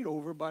prayed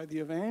over by the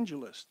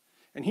evangelist.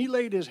 And he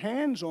laid his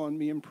hands on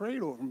me and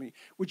prayed over me.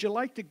 Would you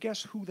like to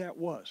guess who that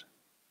was?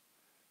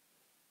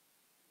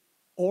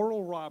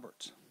 Oral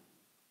Roberts.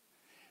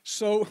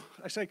 So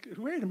I said,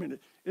 wait a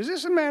minute. Is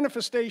this a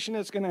manifestation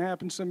that's going to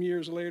happen some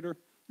years later?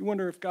 You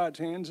wonder if God's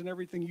hands and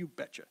everything? You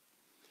betcha.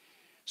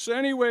 So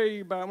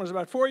anyway, when I was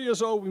about 4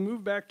 years old, we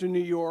moved back to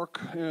New York,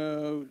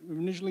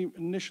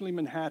 initially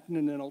Manhattan,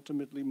 and then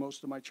ultimately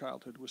most of my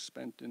childhood was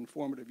spent in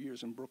formative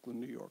years in Brooklyn,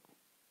 New York.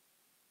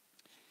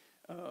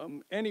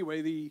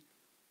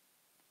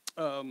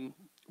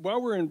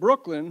 While we're in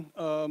Brooklyn,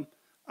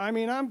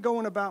 I'm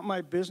going about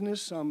my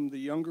business. I'm the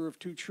younger of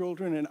two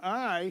children, and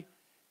I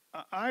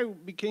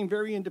became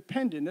very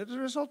independent as a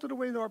result of the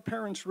way that our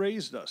parents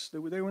raised us.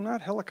 They were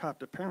not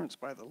helicopter parents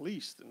by the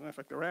least. In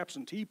fact, they're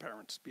absentee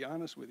parents, to be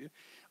honest with you.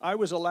 I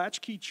was a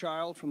latchkey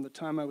child from the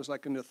time I was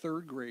like in the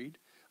third grade.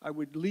 I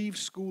would leave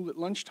school at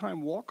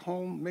lunchtime, walk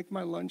home, make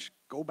my lunch,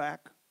 go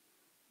back,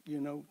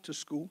 to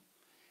school.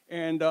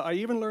 And I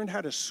even learned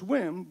how to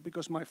swim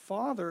because my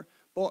father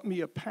bought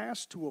me a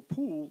pass to a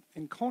pool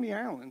in Coney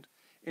Island.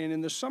 And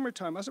in the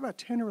summertime, I was about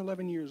 10 or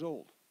 11 years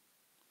old.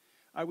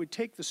 I would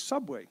take the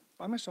subway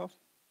by myself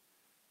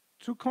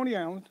to Coney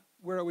Island,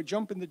 where I would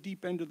jump in the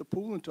deep end of the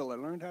pool until I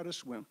learned how to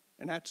swim.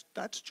 And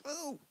that's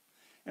true.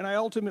 And I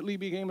ultimately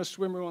became a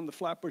swimmer on the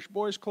Flatbush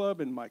Boys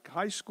Club in my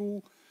high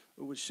school.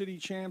 It was city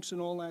champs and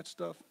all that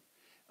stuff.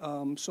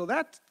 So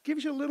that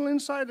gives you a little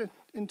insight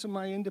into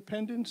my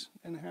independence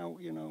and how,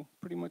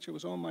 pretty much it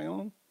was on my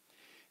own.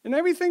 And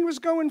everything was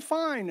going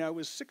fine. I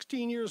was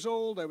 16 years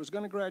old. I was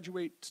going to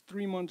graduate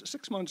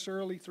 6 months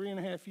early,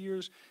 3.5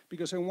 years,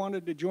 because I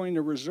wanted to join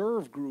the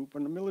reserve group,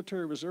 and the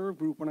military reserve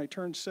group, when I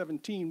turned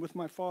 17 with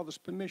my father's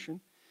permission.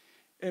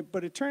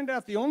 But it turned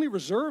out the only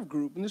reserve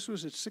group, and this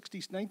was at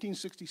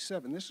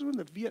 1967, this is when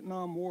the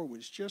Vietnam War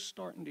was just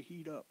starting to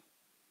heat up.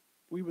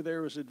 We were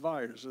there as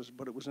advisors,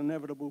 but it was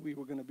inevitable we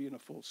were going to be in a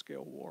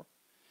full-scale war.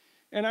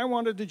 And I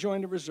wanted to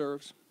join the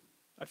reserves.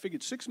 I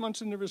figured 6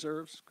 months in the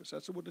reserves, because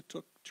that's what it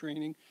took,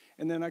 training,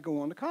 and then I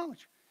go on to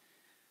college.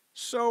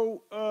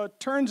 So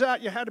turns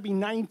out you had to be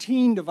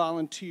 19 to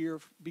volunteer,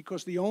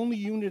 because the only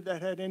unit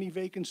that had any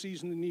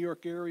vacancies in the New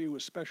York area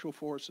was Special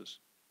Forces.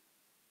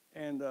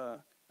 And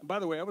by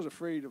the way, I was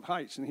afraid of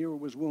heights, and here I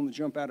was willing to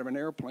jump out of an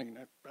airplane.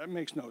 That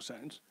makes no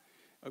sense.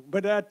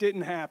 But that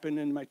didn't happen,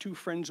 and my two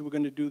friends were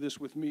going to do this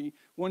with me.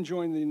 One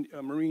joined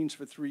the Marines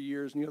for 3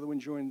 years, and the other one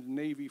joined the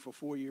Navy for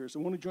 4 years. The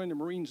one who joined the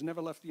Marines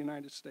never left the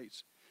United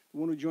States. The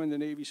one who joined the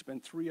Navy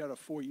spent 3 out of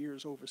 4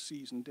 years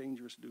overseas in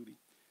dangerous duty.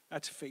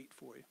 That's fate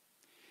for you.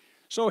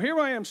 So here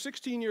I am,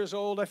 16 years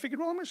old. I figured,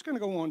 well, I'm just going to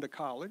go on to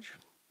college.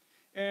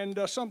 And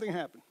something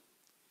happened.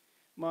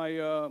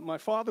 My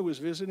father was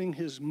visiting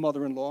his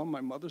mother-in-law,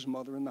 my mother's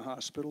mother, in the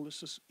hospital.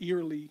 This is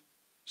eerily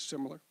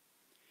similar.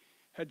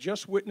 Had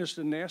just witnessed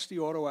a nasty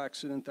auto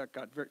accident that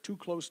got too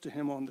close to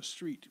him on the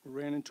street,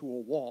 ran into a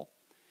wall.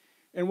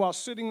 And while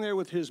sitting there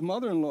with his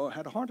mother-in-law,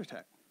 had a heart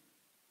attack.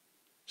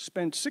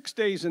 Spent 6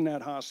 days in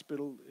that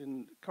hospital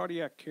in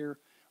cardiac care,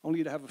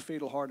 only to have a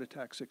fatal heart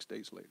attack 6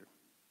 days later.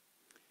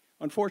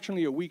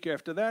 Unfortunately, a week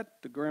after that,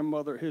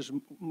 his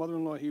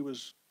mother-in-law he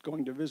was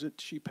going to visit,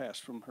 she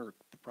passed from her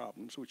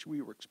problems, which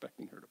we were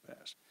expecting her to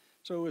pass.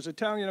 So as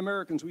Italian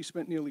Americans, we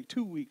spent nearly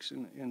 2 weeks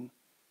in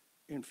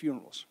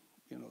funerals.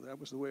 That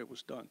was the way it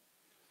was done.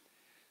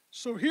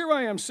 So here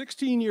I am,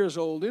 16 years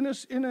old, in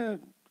a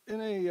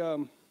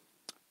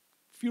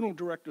funeral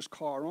director's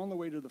car on the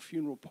way to the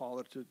funeral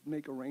parlor to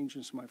make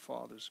arrangements for my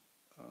father's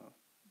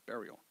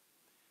burial.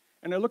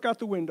 And I look out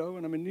the window,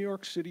 and I'm in New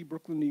York City,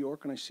 Brooklyn, New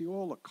York, and I see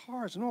all the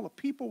cars and all the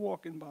people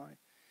walking by.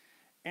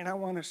 And I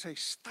want to say,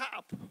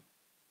 stop.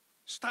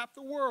 Stop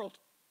the world.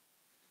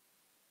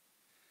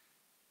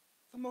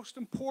 The most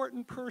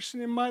important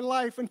person in my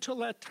life until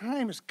that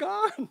time is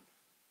gone.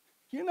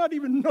 You're not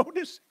even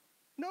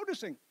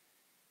noticing.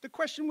 The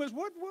question was,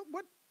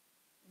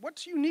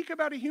 what's unique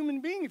about a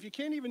human being if you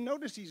can't even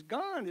notice he's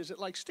gone? Is it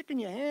like sticking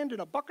your hand in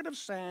a bucket of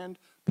sand,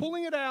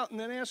 pulling it out, and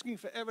then asking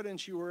for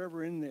evidence you were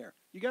ever in there?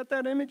 You got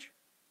that image?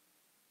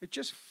 It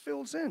just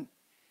fills in.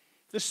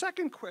 The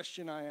second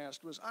question I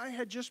asked was, I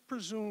had just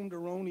presumed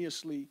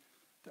erroneously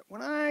that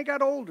when I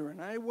got older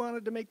and I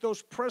wanted to make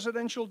those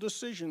presidential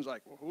decisions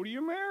like, well, who do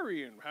you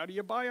marry and how do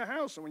you buy a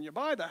house? And when you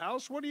buy the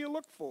house, what do you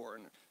look for?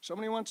 And if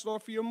somebody wants to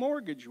offer you a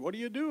mortgage, what do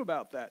you do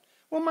about that?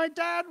 Well, my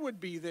dad would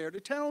be there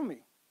to tell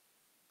me.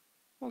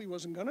 Well, he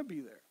wasn't going to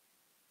be there.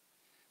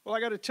 Well,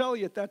 I got to tell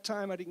you, at that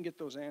time, I didn't get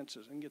those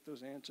answers. I didn't get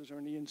those answers or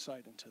any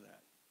insight into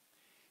that.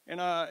 And,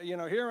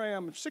 here I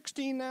am, I'm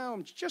 16 now.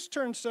 I'm just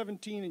turned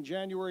 17 in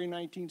January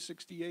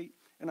 1968,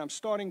 and I'm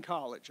starting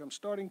college.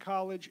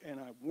 And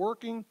I'm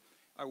working.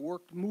 I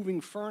worked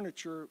moving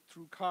furniture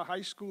through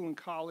high school and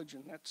college,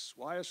 and that's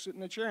why I sit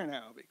in a chair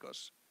now,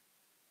 because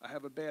I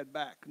have a bad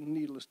back.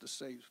 Needless to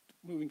say,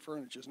 moving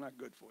furniture is not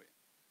good for you.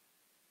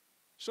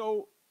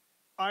 So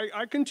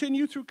I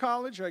continue through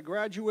college. I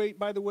graduate.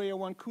 By the way, I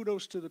want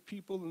kudos to the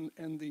people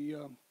and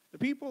the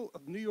people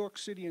of New York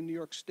City and New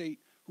York State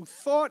who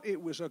thought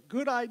it was a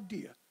good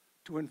idea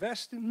to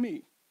invest in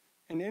me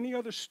and any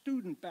other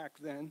student back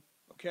then,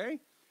 okay,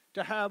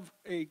 to have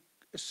a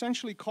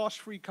essentially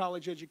cost-free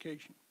college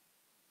education.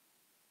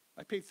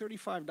 I paid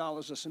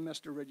 $35 a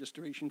semester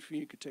registration fee.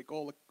 You could take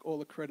all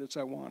the credits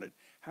I wanted.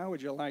 How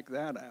would you like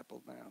that,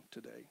 Apple, now,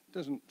 today?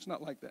 It's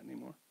not like that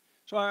anymore.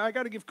 So I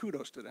got to give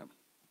kudos to them.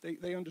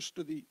 They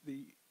understood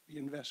the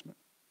investment.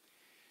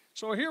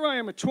 So here I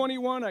am at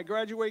 21. I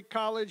graduate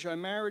college. I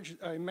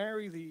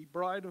marry the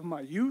bride of my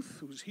youth,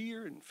 who's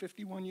here, and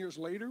 51 years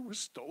later was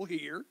still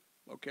here.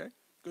 Okay,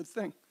 good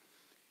thing.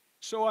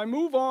 So I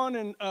move on,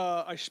 and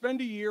I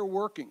spend a year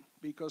working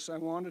because I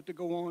wanted to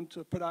go on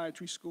to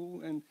podiatry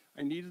school, and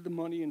I needed the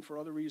money, and for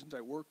other reasons,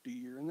 I worked a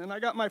year. And then I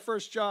got my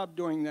first job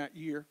during that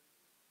year.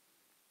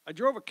 I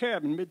drove a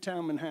cab in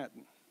Midtown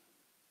Manhattan.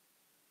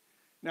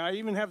 Now, I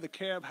even have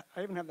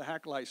the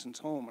hack license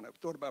home, and I've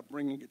thought about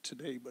bringing it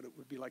today, but it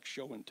would be like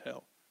show and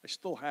tell. I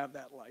still have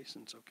that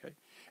license, okay?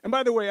 And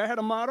by the way, I had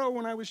a motto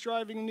when I was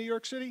driving in New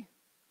York City.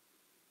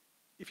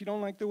 If you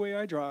don't like the way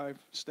I drive,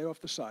 stay off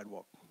the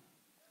sidewalk.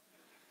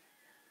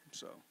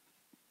 So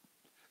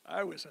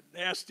I was a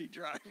nasty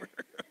driver.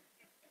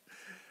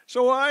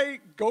 So I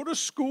go to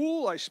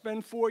school. I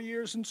spend 4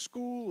 years in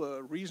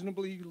school,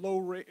 reasonably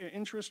low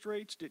interest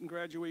rates, didn't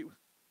graduate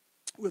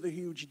with a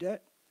huge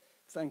debt.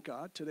 Thank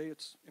God. Today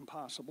it's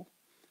impossible.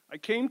 I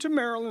came to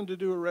Maryland to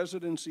do a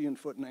residency in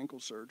foot and ankle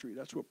surgery.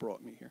 That's what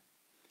brought me here.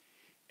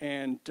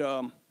 And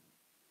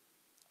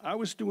I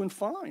was doing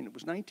fine. It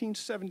was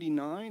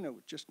 1979. I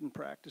was just in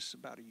practice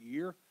about a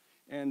year.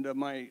 And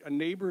a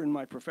neighbor in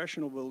my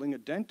professional building, a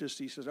dentist,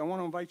 he says, I want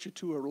to invite you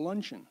to a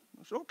luncheon.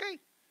 I said, okay.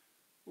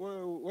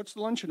 Well, what's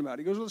the luncheon about?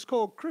 He goes, well, it's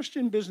called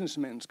Christian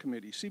Businessmen's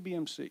Committee,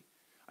 CBMC.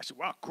 I said,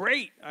 wow,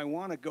 great. I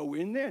want to go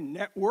in there,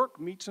 network,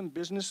 meet some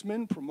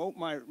businessmen, promote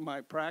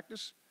my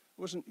practice.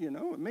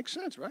 It makes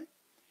sense, right?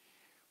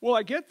 Well,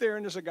 I get there,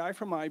 and there's a guy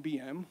from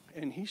IBM,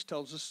 and he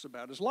tells us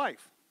about his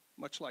life,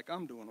 much like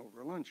I'm doing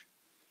over lunch.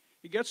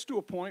 He gets to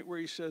a point where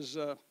he says,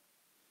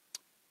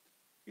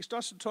 he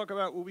starts to talk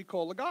about what we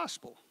call the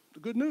gospel,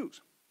 the good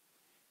news.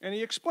 And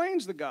he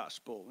explains the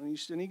gospel,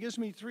 and he gives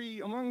me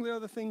among the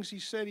other things he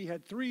said, he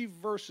had 3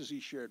 verses he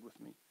shared with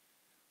me,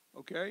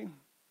 okay?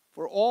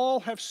 For all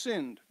have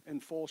sinned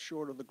and fall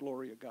short of the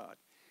glory of God.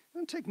 It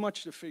doesn't take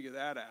much to figure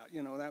that out.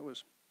 That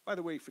was, by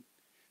the way,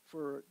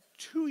 for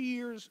 2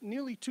 years,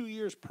 nearly 2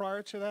 years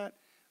prior to that,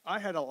 I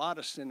had a lot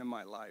of sin in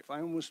my life. I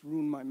almost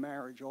ruined my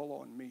marriage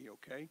all on me,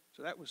 okay?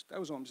 So that was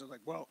almost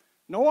like, well,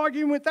 no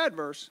arguing with that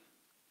verse.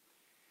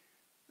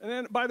 And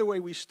then, by the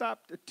way, we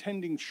stopped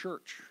attending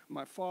church.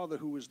 My father,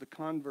 who was the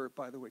convert,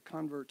 by the way,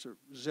 converts are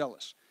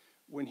zealous.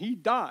 When he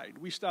died,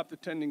 we stopped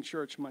attending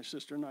church, my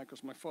sister and I,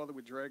 because my father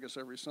would drag us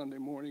every Sunday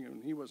morning, and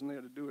when he wasn't there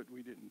to do it,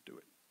 we didn't do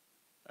it.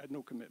 I had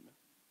no commitment.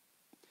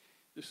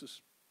 This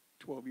is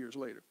 12 years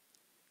later.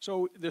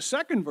 So the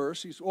second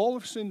verse, all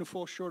have sinned to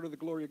fall short of the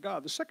glory of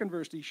God. The second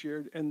verse he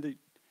shared, and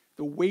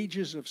the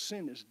wages of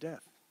sin is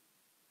death.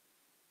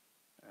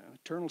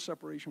 Eternal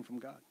separation from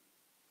God.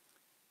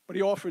 But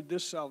he offered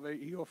this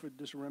salvation, he offered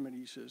this remedy.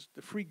 He says,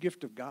 the free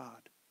gift of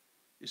God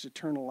is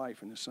eternal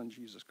life in his son,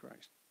 Jesus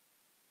Christ.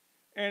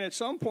 And at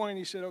some point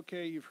he said,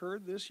 okay, you've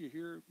heard this, you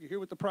hear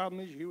what the problem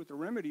is, you hear what the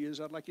remedy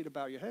is, I'd like you to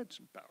bow your heads.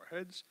 Bow our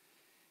heads.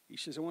 He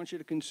says, I want you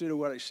to consider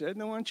what I said,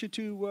 and I want you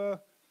to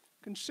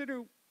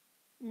consider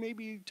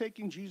maybe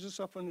taking Jesus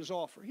up on his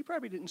offer. He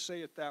probably didn't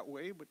say it that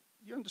way, but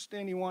you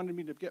understand he wanted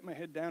me to get my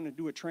head down and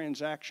do a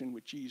transaction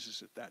with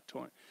Jesus at that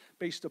time,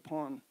 based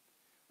upon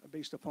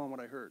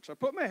what I heard. So I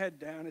put my head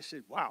down. I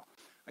said, wow.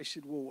 I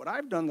said, well, what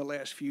I've done the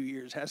last few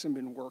years hasn't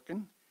been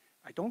working.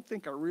 I don't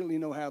think I really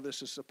know how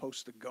this is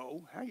supposed to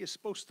go. How are you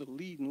supposed to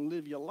lead and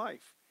live your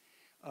life?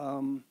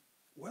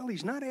 Well,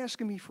 he's not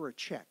asking me for a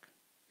check.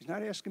 He's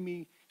not going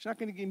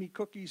to give me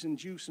cookies and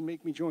juice and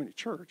make me join a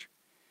church.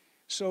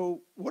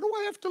 So what do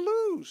I have to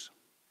lose?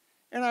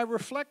 And I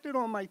reflected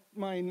on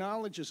my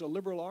knowledge as a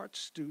liberal arts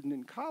student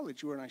in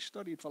college when I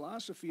studied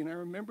philosophy, and I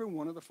remember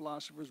one of the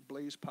philosophers,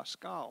 Blaise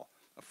Pascal,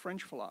 a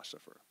French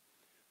philosopher,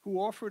 who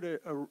offered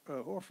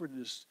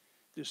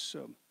this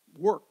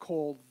work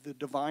called The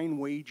Divine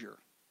Wager.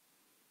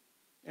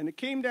 And it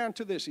came down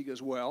to this. He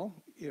goes, well,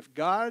 if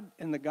God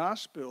and the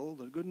gospel,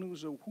 the good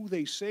news of who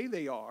they say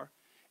they are,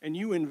 and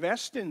you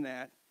invest in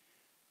that,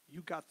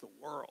 you got the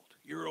world.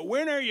 You're a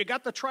winner. You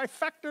got the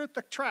trifecta at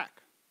the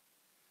track.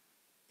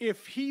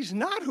 If he's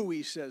not who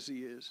he says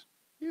he is,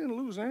 you didn't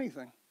lose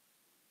anything.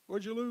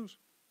 What'd you lose?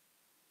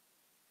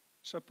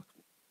 So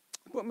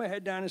I put my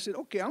head down and said,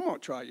 okay, I'm going to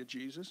try you,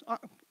 Jesus.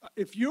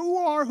 If you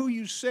are who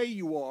you say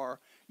you are,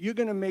 you're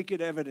going to make it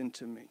evident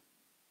to me.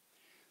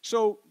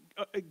 So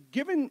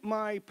given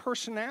my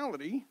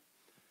personality,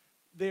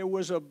 there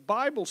was a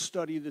Bible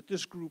study that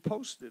this group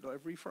hosted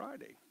every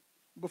Friday.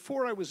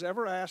 Before I was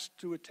ever asked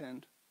to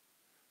attend,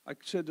 I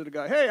said to the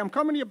guy, hey, I'm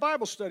coming to your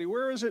Bible study.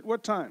 Where is it?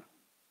 What time?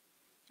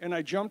 And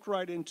I jumped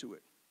right into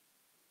it.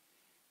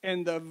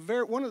 And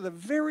one of the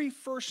very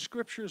first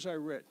scriptures I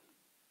read,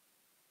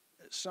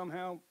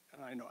 somehow,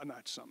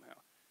 not somehow,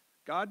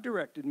 God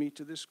directed me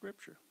to this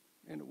scripture,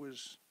 and it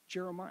was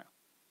Jeremiah.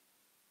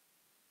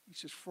 He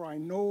says, for I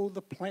know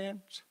the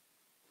plans.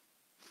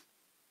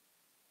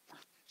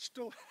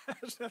 Still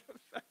has that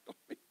effect on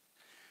me.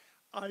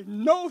 I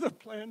know the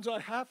plans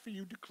I have for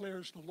you,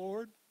 declares the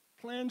Lord.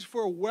 Plans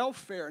for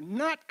welfare,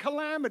 not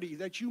calamity,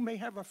 that you may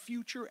have a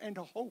future and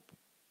a hope.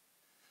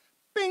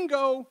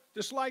 Bingo,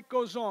 this light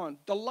goes on.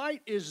 The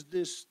light is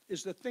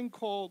the thing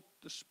called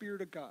the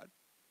Spirit of God.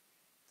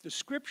 The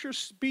scripture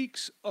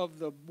speaks of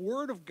the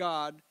Word of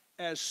God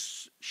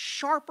as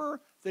sharper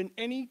than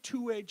any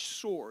two-edged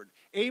sword,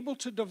 able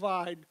to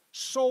divide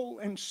soul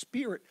and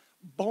spirit,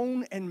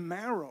 bone and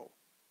marrow.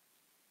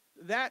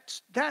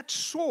 That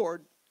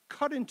sword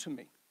cut into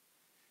me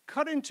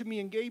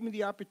and gave me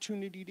the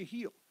opportunity to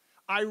heal.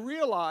 I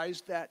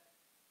realized that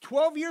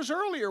 12 years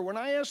earlier, when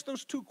I asked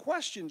those 2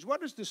 questions,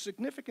 what is the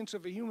significance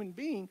of a human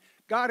being?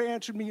 God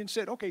answered me and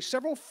said, okay,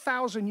 several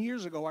thousand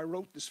years ago, I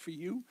wrote this for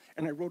you,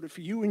 and I wrote it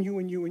for you and you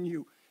and you and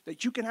you,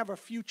 that you can have a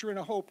future and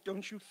a hope.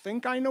 Don't you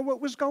think I know what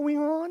was going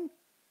on?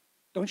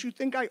 Don't you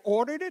think I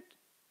ordered it?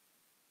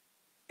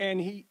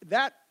 And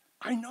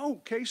I know,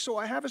 okay, so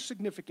I have a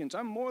significance.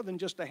 I'm more than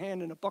just a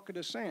hand in a bucket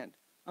of sand.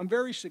 I'm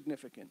very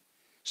significant.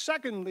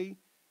 Secondly,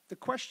 the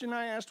question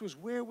I asked was,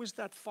 where was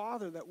that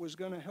father that was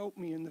going to help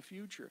me in the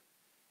future?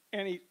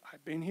 And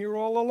I've been here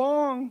all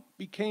along,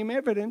 became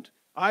evident.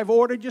 I've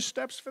ordered your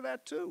steps for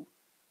that too.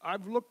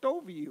 I've looked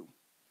over you.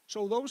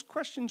 So those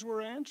questions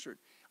were answered.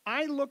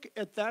 I look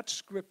at that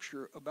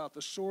scripture about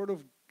the sword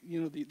of,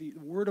 the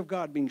word of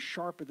God being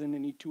sharper than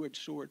any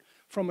two-edged sword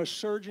from a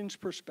surgeon's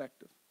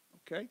perspective,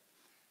 okay?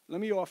 Let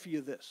me offer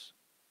you this.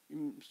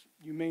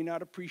 You may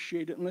not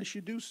appreciate it unless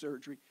you do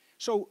surgery.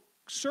 So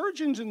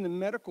surgeons in the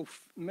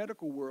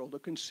medical world are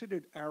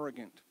considered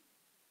arrogant.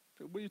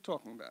 So what are you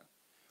talking about?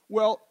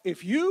 Well,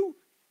 if you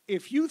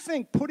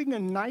think putting a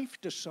knife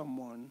to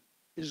someone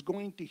is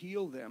going to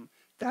heal them,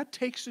 that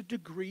takes a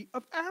degree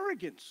of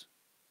arrogance.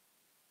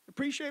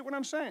 Appreciate what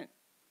I'm saying,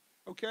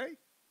 okay?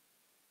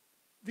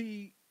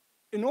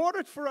 In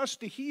order for us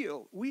to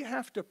heal, we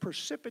have to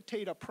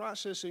precipitate a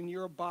process in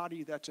your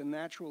body that's a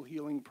natural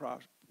healing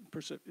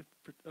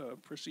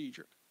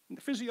procedure.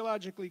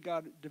 Physiologically,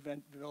 God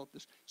developed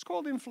this. It's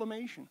called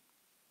inflammation.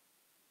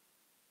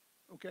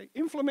 Okay?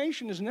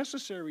 Inflammation is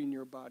necessary in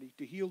your body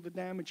to heal the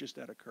damages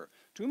that occur.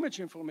 Too much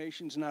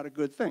inflammation is not a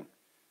good thing.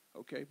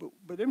 Okay?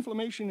 But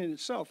inflammation in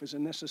itself is a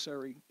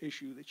necessary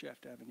issue that you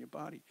have to have in your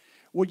body.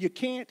 Well, you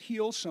can't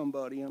heal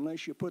somebody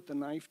unless you put the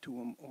knife to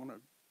them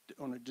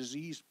on a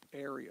diseased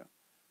area.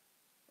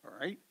 All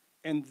right?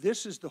 And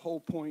this is the whole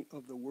point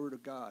of the Word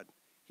of God.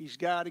 He's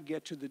got to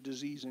get to the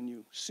disease in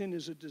you. Sin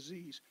is a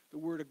disease. The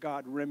Word of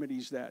God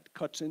remedies that,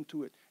 cuts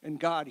into it, and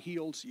God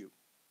heals you.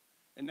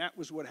 And that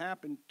was what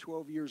happened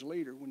 12 years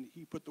later when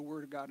he put the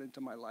Word of God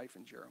into my life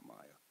in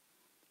Jeremiah.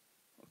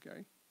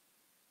 Okay?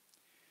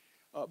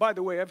 By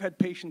the way, I've had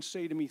patients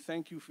say to me,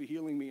 "Thank you for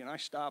healing me," and I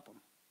stop them.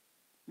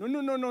 No.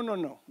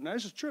 Now,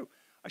 this is true.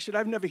 I said,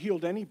 I've never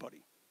healed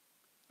anybody.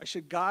 I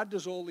said, God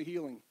does all the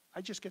healing.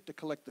 I just get to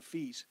collect the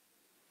fees.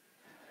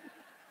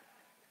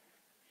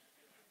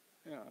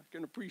 Yeah, I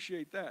can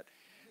appreciate that.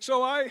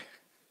 So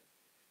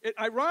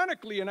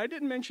ironically, and I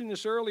didn't mention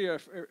this earlier,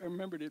 I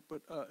remembered it,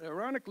 but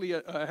ironically,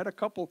 I had a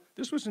couple,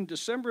 this was in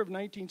December of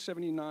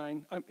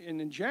 1979,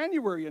 and in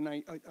January of,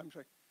 I'm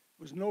sorry, it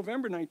was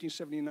November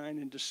 1979.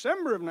 In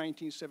December of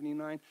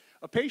 1979,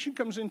 a patient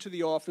comes into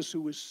the office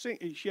who was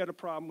she had a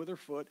problem with her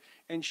foot,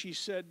 and she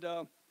said,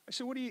 I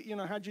said, what do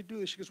how'd you do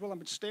this? She goes, well, I've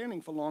been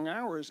standing for long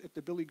hours at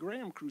the Billy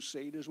Graham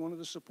Crusade as one of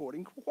the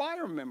supporting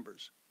choir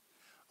members.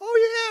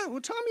 Oh, yeah,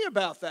 well, tell me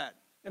about that.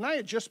 And I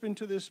had just been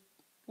to this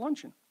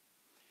luncheon.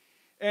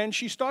 And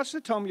she starts to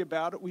tell me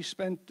about it. We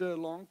spent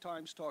long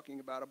times talking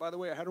about it. By the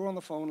way, I had her on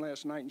the phone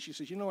last night, and she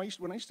says,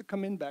 when I used to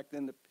come in back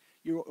then,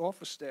 your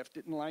office staff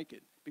didn't like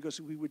it because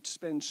we would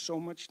spend so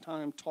much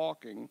time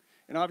talking.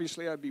 And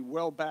obviously, I'd be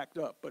well backed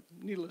up, but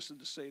needless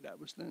to say, that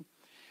was then.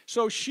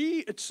 So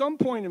she, at some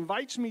point,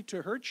 invites me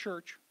to her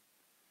church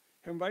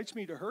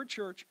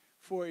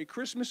for a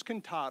Christmas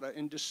cantata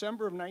in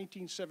December of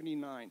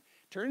 1979.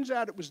 Turns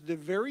out it was the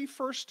very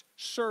first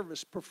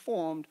service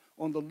performed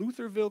on the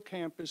Lutherville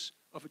campus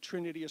of a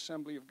Trinity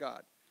Assembly of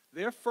God.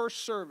 Their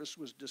first service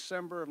was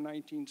December of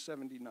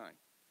 1979.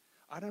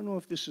 I don't know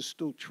if this is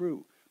still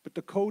true, but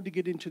the code to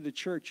get into the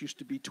church used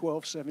to be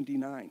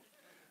 1279.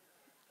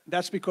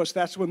 That's because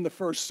that's when the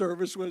first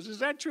service was. Is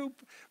that true,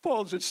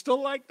 Paul? Is it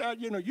still like that?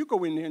 You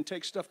go in there and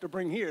take stuff to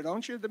bring here,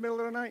 don't you, in the middle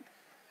of the night?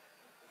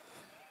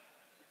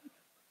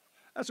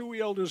 That's what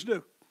we elders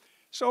do.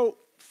 So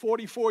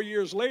 44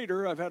 years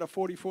later, I've had a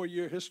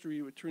 44-year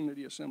history with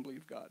Trinity Assembly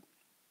of God.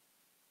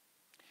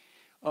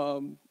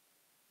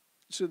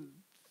 So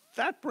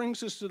that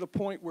brings us to the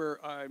point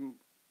where I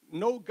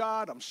know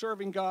God, I'm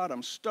serving God,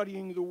 I'm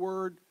studying the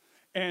Word,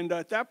 and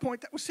at that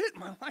point, that was it.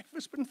 My life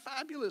has been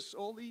fabulous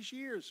all these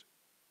years.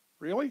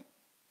 Really?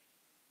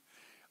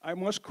 I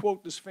must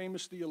quote this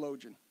famous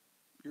theologian.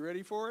 You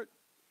ready for it?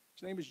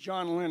 His name is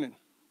John Lennon.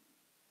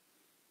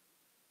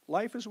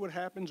 Life is what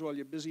happens while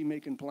you're busy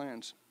making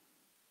plans.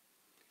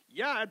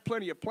 Yeah, I had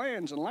plenty of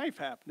plans, and life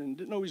happened, and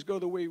didn't always go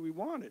the way we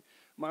wanted.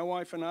 My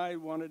wife and I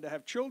wanted to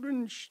have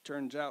children.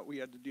 Turns out we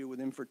had to deal with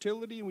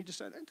infertility, and we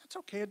decided, that's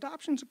okay,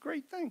 adoption's a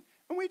great thing.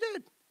 And we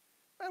did.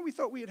 And we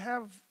thought we'd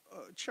have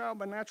a child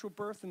by natural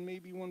birth and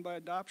maybe one by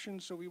adoption,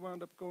 so we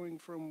wound up going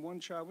from one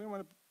child. We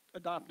wound up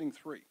adopting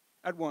 3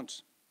 at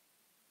once.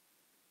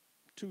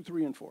 2,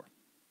 3, and 4.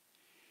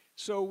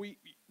 So we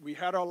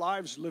had our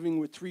lives living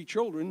with 3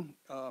 children.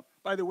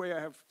 By the way, I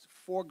have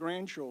 4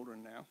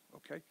 grandchildren now,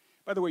 okay?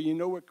 By the way, you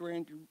know what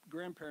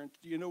grandparents,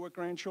 do you know what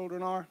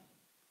grandchildren are?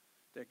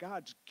 They're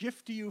God's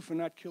gift to you for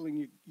not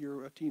killing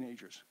your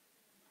teenagers.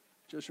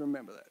 Just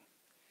remember that.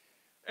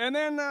 And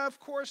then, of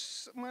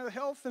course, my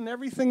health and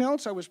everything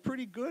else, I was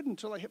pretty good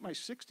until I hit my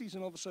 60s,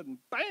 and all of a sudden,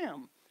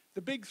 bam,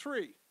 the big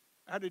 3.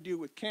 I had to deal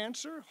with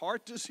cancer,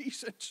 heart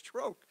disease, and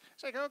stroke.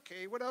 It's like,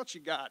 okay, what else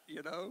you got,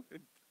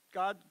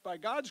 by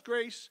God's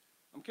grace,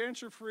 I'm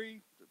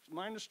cancer-free. The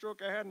minor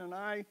stroke I had in an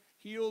eye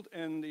healed,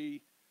 and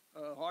the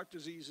heart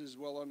disease is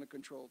well under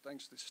control,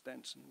 thanks to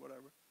stents and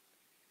whatever.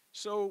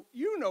 So,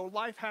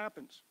 life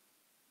happens.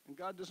 And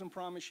God doesn't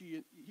promise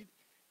you,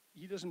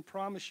 He doesn't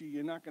promise you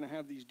you're not going to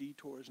have these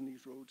detours and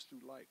these roads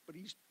through life. But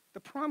The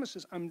promise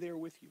is, I'm there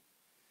with you.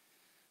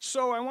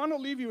 So I want to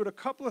leave you with a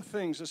couple of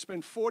things. I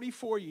spent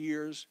 44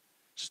 years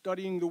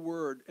studying the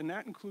Word, and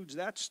that includes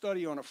that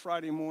study on a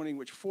Friday morning,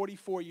 which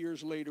 44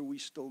 years later we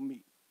still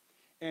meet.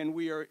 And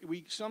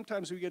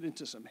sometimes we get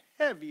into some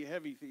heavy,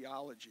 heavy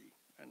theology.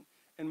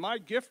 And my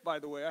gift, by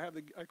the way,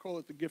 I call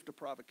it the gift of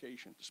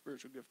provocation, the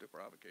spiritual gift of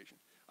provocation.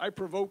 I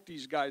provoke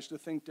these guys to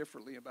think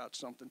differently about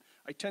something.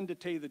 I tend to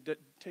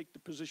take the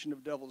position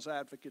of devil's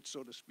advocate,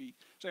 so to speak.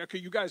 Say, okay,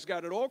 you guys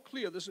got it all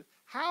clear.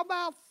 How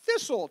about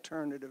this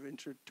alternative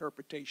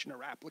interpretation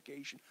or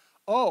application?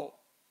 Oh,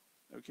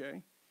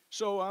 okay.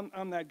 So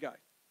I'm that guy.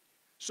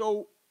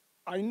 So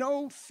I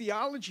know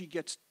theology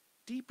gets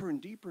deeper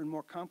and deeper and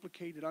more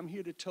complicated. I'm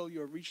here to tell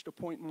you I've reached a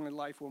point in my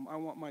life where I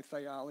want my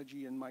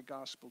theology and my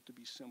gospel to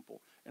be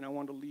simple, and I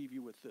want to leave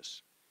you with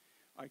this.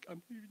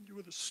 I'm leaving you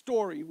with a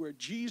story where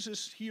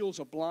Jesus heals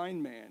a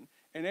blind man,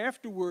 and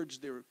afterwards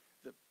the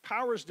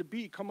powers to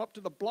be come up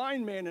to the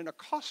blind man and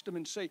accost him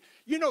and say,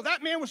 you know,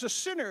 that man was a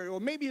sinner, or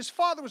maybe his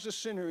father was a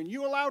sinner, and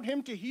you allowed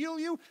him to heal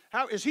you?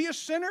 How is he a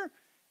sinner?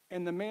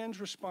 And the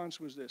man's response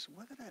was this: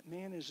 whether that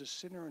man is a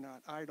sinner or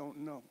not, I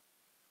don't know.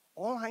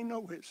 All I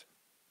know is,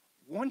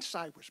 once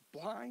I was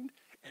blind,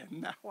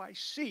 and now I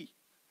see.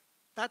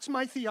 That's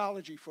my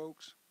theology,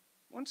 folks.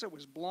 Once I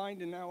was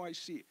blind, and now I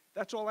see.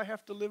 That's all I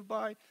have to live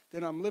by?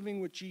 Then I'm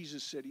living what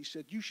Jesus said. He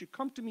said, you should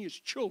come to me as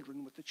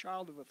children with the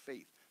child of a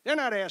faith. They're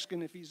not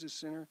asking if he's a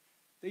sinner.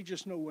 They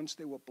just know once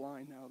they were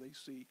blind, now they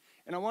see.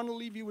 And I want to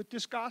leave you with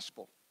this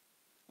gospel.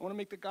 I want to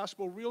make the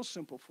gospel real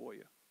simple for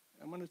you.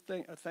 I'm going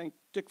to thank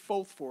Dick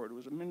Foth for it. He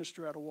was a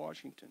minister out of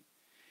Washington.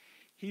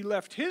 He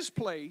left his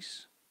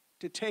place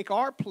to take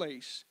our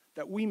place,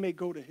 that we may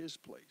go to his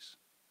place.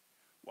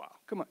 Wow,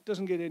 come on, it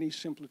doesn't get any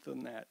simpler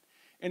than that.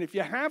 And if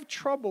you have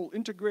trouble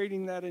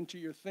integrating that into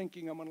your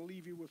thinking, I'm going to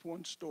leave you with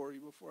one story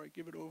before I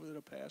give it over to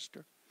the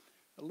pastor.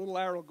 A little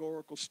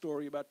allegorical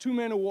story about two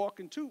men walk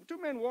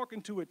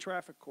into a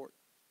traffic court,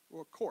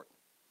 or a court.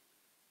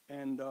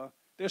 And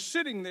they're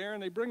sitting there,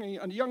 and they bring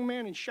a young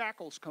man in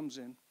shackles comes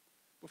in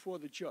before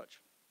the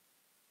judge.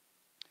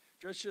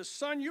 Judge says,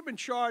 son, you've been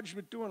charged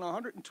with doing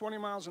 120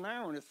 miles an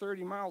hour in a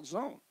 30-mile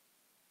zone.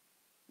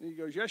 And he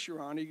goes, yes,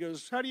 Your Honor. He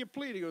goes, how do you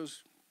plead? He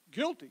goes,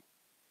 guilty.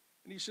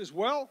 And he says,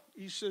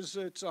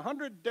 it's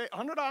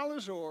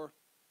 $100 or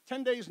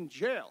 10 days in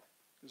jail,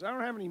 because I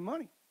don't have any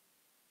money.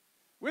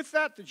 With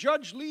that, the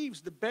judge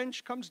leaves the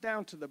bench, comes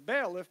down to the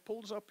bailiff,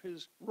 pulls up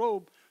his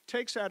robe,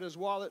 takes out his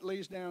wallet,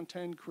 lays down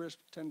 10 crisp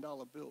 $10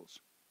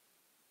 bills,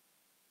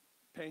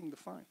 paying the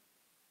fine.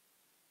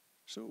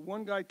 So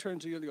one guy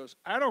turns to the other and goes,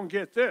 I don't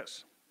get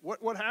this.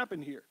 What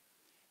happened here?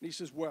 And he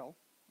says, well,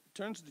 it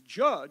turns to the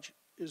judge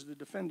is the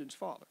defendant's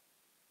father.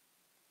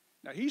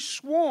 Now, he's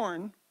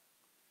sworn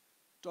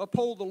to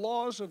uphold the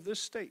laws of this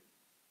state,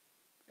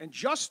 and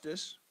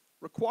justice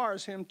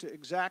requires him to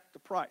exact the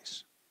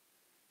price.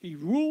 He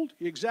ruled,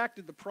 he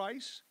exacted the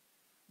price,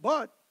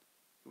 but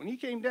when he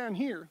came down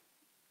here,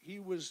 he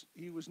was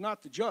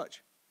not the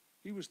judge.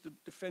 He was the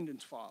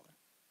defendant's father.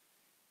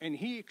 And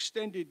he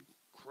extended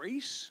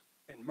grace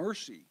and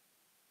mercy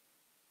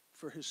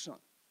for his son.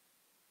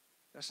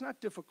 That's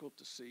not difficult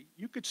to see.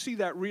 You could see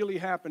that really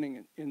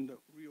happening in the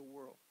real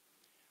world.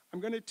 I'm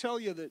going to tell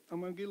you that,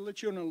 I'm going to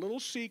let you in a little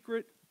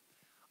secret.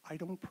 I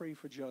don't pray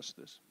for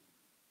justice.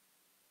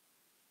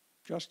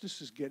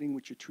 Justice is getting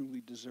what you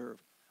truly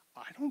deserve.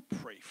 I don't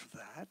pray for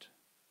that.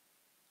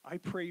 I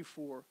pray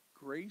for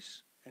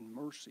grace and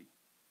mercy,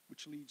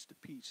 which leads to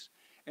peace.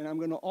 And I'm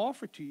going to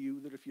offer to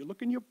you that if you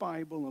look in your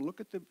Bible and look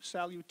at the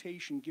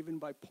salutation given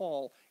by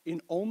Paul,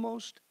 in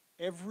almost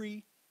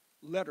every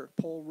letter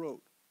Paul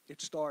wrote,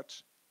 it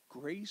starts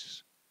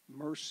grace,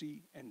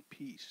 mercy, and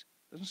peace.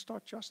 It doesn't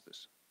start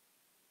justice.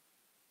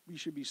 We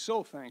should be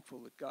so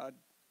thankful that God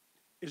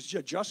is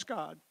just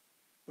God,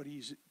 but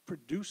he's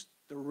produced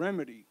the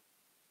remedy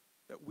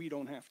that we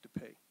don't have to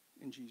pay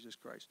in Jesus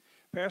Christ.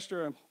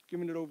 Pastor, I'm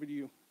giving it over to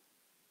you.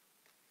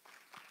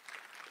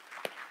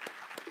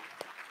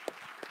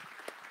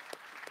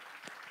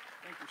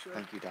 Thank you, sir.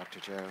 Thank you, Dr.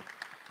 Joe.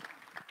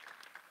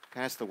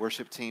 Can I ask the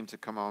worship team to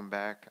come on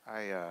back?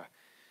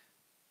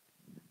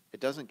 It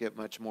doesn't get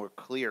much more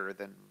clear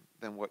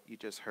than what you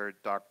just heard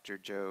Dr.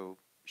 Joe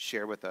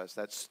share with us.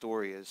 That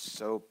story is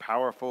so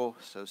powerful,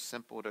 so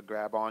simple to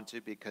grab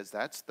onto, because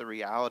that's the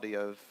reality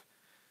of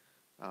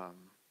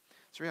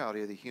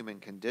the human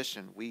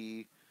condition.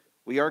 We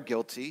are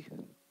guilty,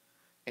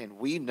 and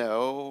we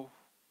know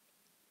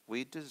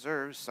we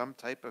deserve some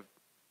type of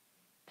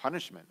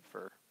punishment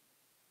for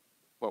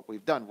what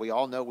we've done. We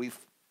all know we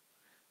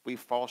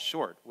fall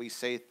short. We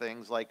say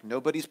things like,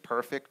 nobody's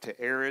perfect, to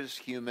err is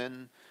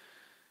human.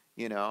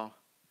 You know,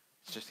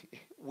 it's just,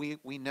 we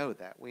know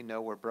that. We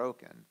know we're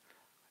broken.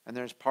 And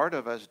there's part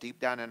of us deep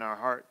down in our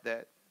heart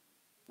that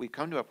we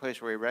come to a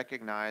place where we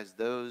recognize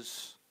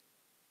those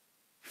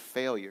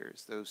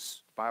failures,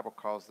 those, the Bible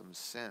calls them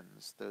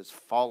sins, those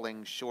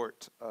falling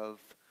short of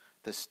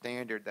the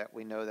standard that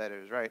we know that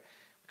is right.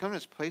 We come to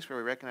this place where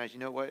we recognize, you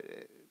know what,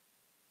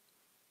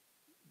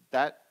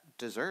 that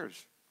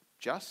deserves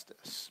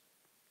justice.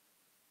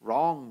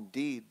 Wrong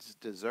deeds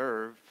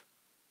deserve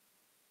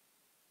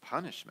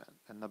punishment.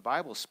 And the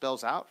Bible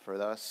spells out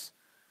for us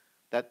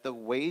that the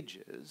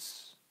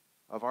wages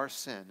of our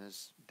sin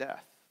is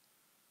death.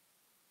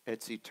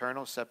 It's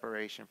eternal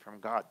separation from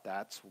God.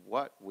 That's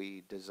what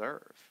we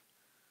deserve.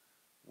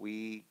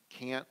 We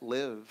can't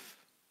live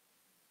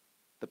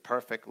the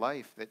perfect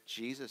life that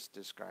Jesus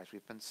describes.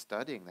 We've been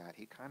studying that.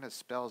 He kind of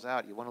spells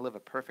out, you want to live a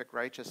perfect,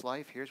 righteous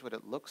life? Here's what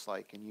it looks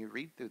like. And you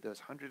read through those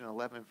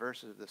 111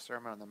 verses of the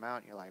Sermon on the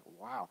Mount, and you're like,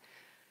 wow,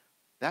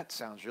 that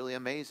sounds really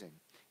amazing.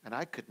 And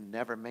I could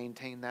never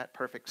maintain that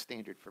perfect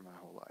standard for my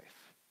whole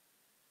life.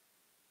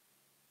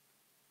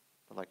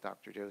 But like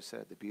Dr. Joe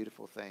said, the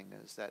beautiful thing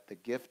is that the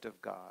gift of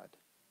God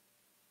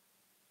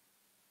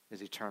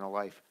is eternal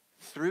life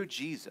through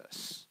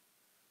Jesus.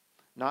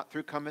 Not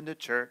through coming to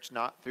church,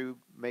 not through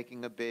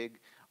making a big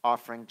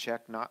offering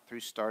check, not through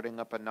starting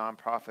up a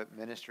nonprofit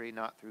ministry,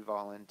 not through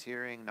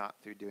volunteering, not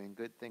through doing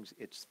good things.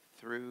 It's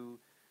through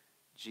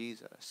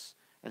Jesus.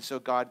 And so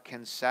God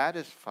can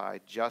satisfy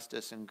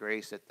justice and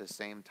grace at the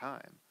same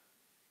time.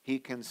 He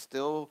can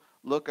still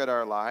look at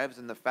our lives,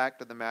 and the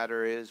fact of the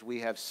matter is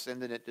we have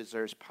sinned and it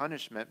deserves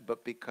punishment,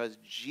 but because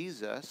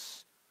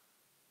Jesus,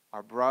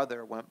 our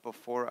brother, went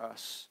before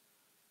us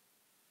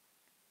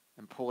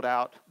and pulled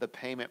out the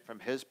payment from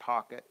his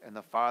pocket, and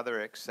the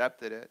Father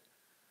accepted it,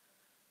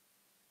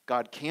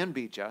 God can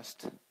be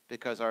just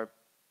because our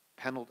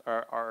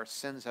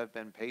sins have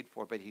been paid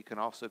for, but he can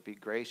also be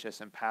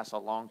gracious and pass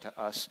along to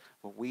us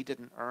what we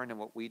didn't earn and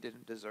what we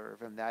didn't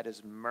deserve, and that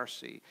is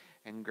mercy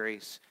and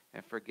grace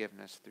and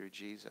forgiveness through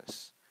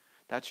Jesus.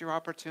 That's your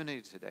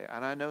opportunity today.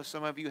 And I know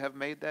some of you have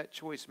made that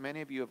choice.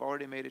 Many of you have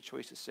already made a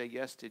choice to say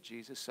yes to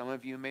Jesus. Some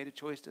of you made a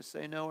choice to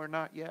say no or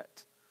not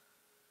yet.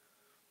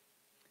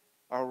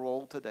 Our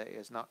role today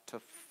is not to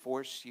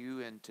force you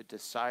into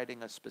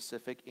deciding a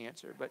specific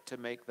answer, but to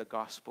make the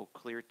gospel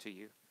clear to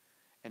you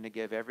and to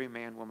give every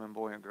man, woman,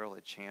 boy, and girl a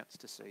chance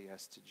to say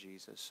yes to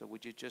Jesus. So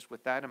would you just,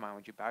 with that in mind,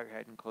 would you bow your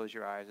head and close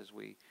your eyes as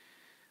we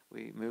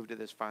move to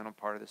this final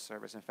part of the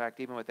service? In fact,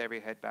 even with every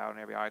head bowed and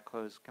every eye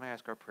closed, can I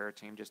ask our prayer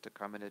team just to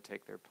come in and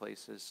take their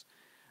places?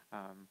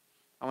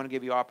 I want to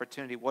give you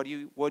opportunity. What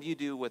do you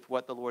do with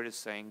what the Lord is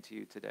saying to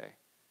you today?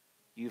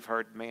 You've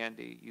heard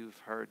Mandy, you've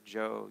heard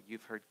Joe,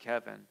 you've heard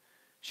Kevin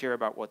share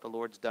about what the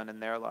Lord's done in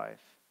their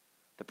life.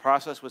 The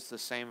process was the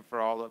same for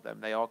all of them.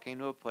 They all came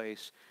to a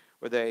place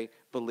where they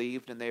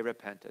believed and they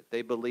repented.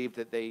 They believed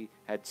that they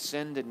had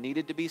sinned and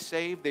needed to be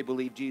saved. They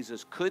believed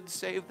Jesus could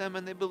save them,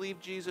 and they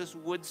believed Jesus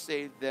would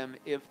save them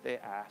if they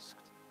asked.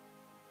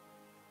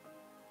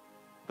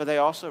 But they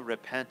also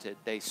repented.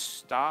 They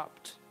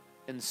stopped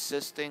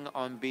insisting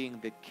on being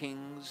the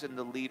kings and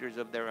the leaders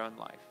of their own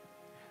life.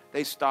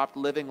 They stopped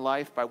living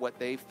life by what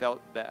they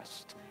felt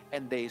best,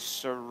 and they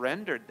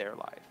surrendered their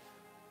life.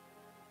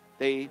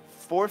 They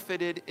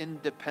forfeited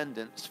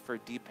independence for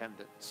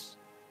dependence.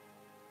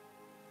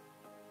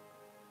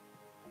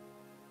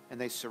 And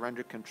they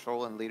surrendered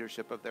control and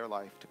leadership of their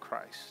life to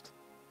Christ.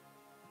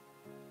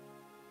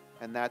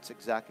 And that's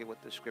exactly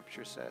what the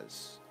scripture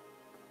says.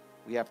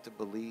 We have to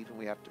believe and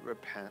we have to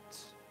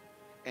repent.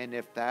 And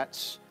if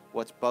that's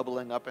what's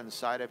bubbling up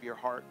inside of your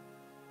heart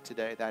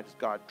today, that is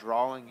God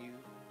drawing you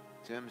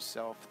to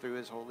himself through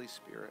his Holy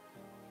Spirit.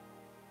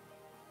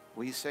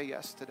 Will you say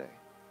yes today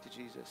to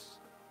Jesus?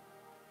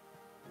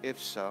 If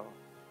so,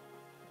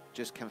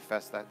 just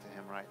confess that to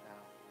him right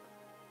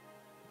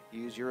now.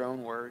 Use your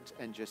own words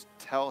and just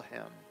tell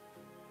him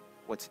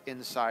what's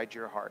inside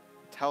your heart.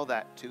 Tell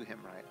that to him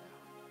right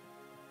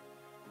now.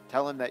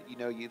 Tell him that you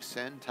know you've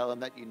sinned. Tell him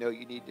that you know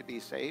you need to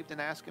be saved,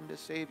 and ask him to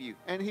save you.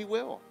 And he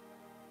will.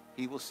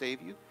 He will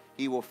save you.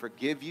 He will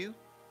forgive you.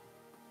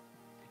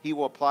 He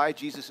will apply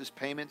Jesus'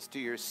 payments to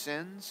your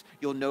sins.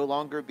 You'll no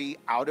longer be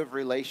out of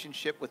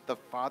relationship with the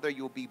Father.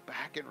 You'll be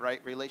back in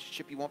right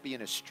relationship. You won't be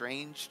an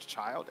estranged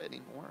child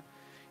anymore.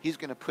 He's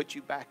going to put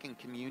you back in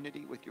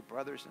community with your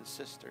brothers and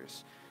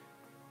sisters.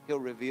 He'll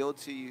reveal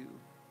to you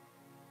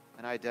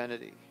an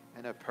identity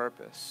and a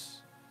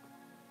purpose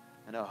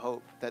and a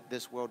hope that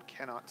this world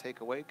cannot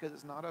take away because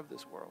it's not of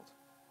this world.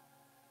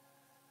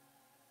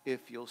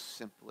 If you'll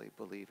simply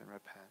believe and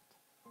repent.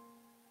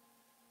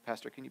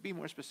 Pastor, can you be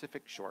more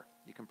specific? Sure.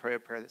 You can pray a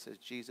prayer that says,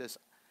 Jesus,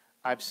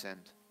 I've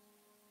sinned.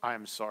 I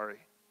am sorry.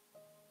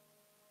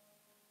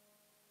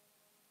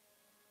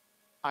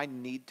 I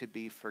need to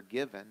be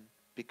forgiven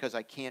because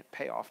I can't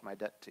pay off my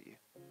debt to you.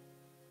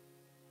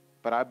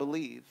 But I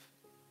believe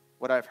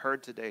what I've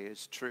heard today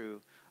is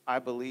true. I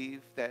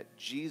believe that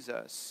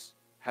Jesus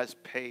has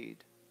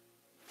paid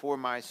for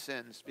my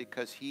sins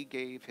because he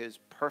gave his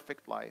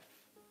perfect life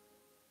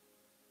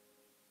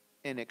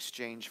in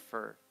exchange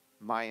for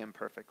my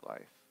imperfect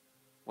life.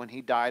 When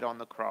he died on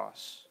the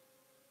cross,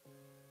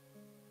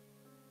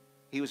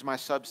 he was my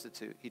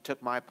substitute. He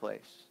took my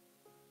place.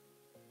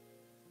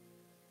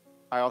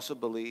 I also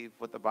believe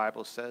what the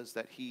Bible says,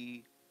 that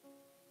he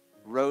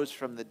rose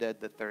from the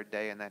dead the third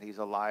day and that he's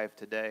alive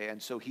today.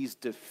 And so he's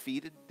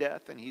defeated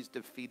death and he's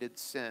defeated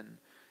sin.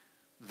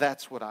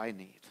 That's what I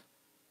need.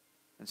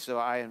 And so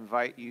I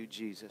invite you,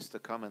 Jesus, to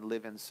come and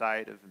live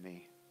inside of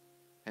me.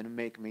 and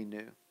make me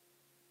new.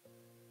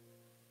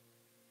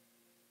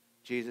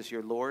 Jesus,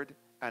 you're Lord,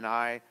 and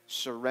I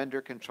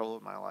surrender control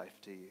of my life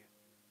to you.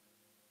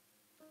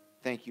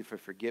 Thank you for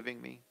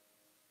forgiving me.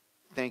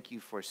 Thank you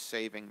for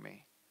saving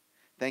me.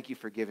 Thank you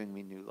for giving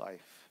me new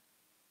life.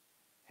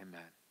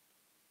 Amen.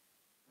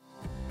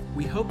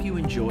 We hope you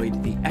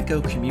enjoyed the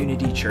Echo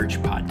Community Church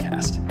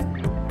podcast.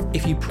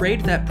 If you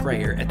prayed that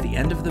prayer at the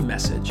end of the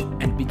message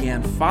and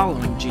began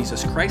following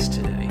Jesus Christ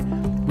today,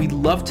 we'd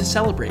love to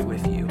celebrate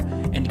with you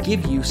and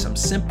give you some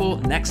simple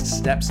next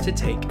steps to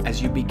take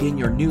as you begin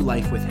your new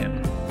life with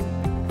Him.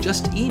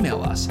 Just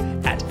email us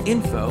at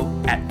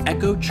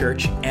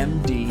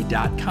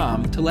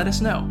info@echochurchmd.com to let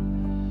us know.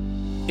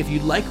 If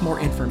you'd like more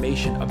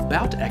information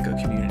about Echo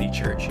Community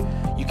Church,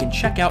 you can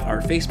check out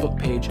our Facebook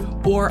page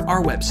or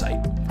our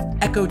website,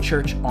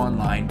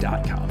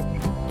 echochurchonline.com.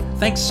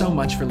 Thanks so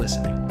much for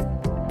listening.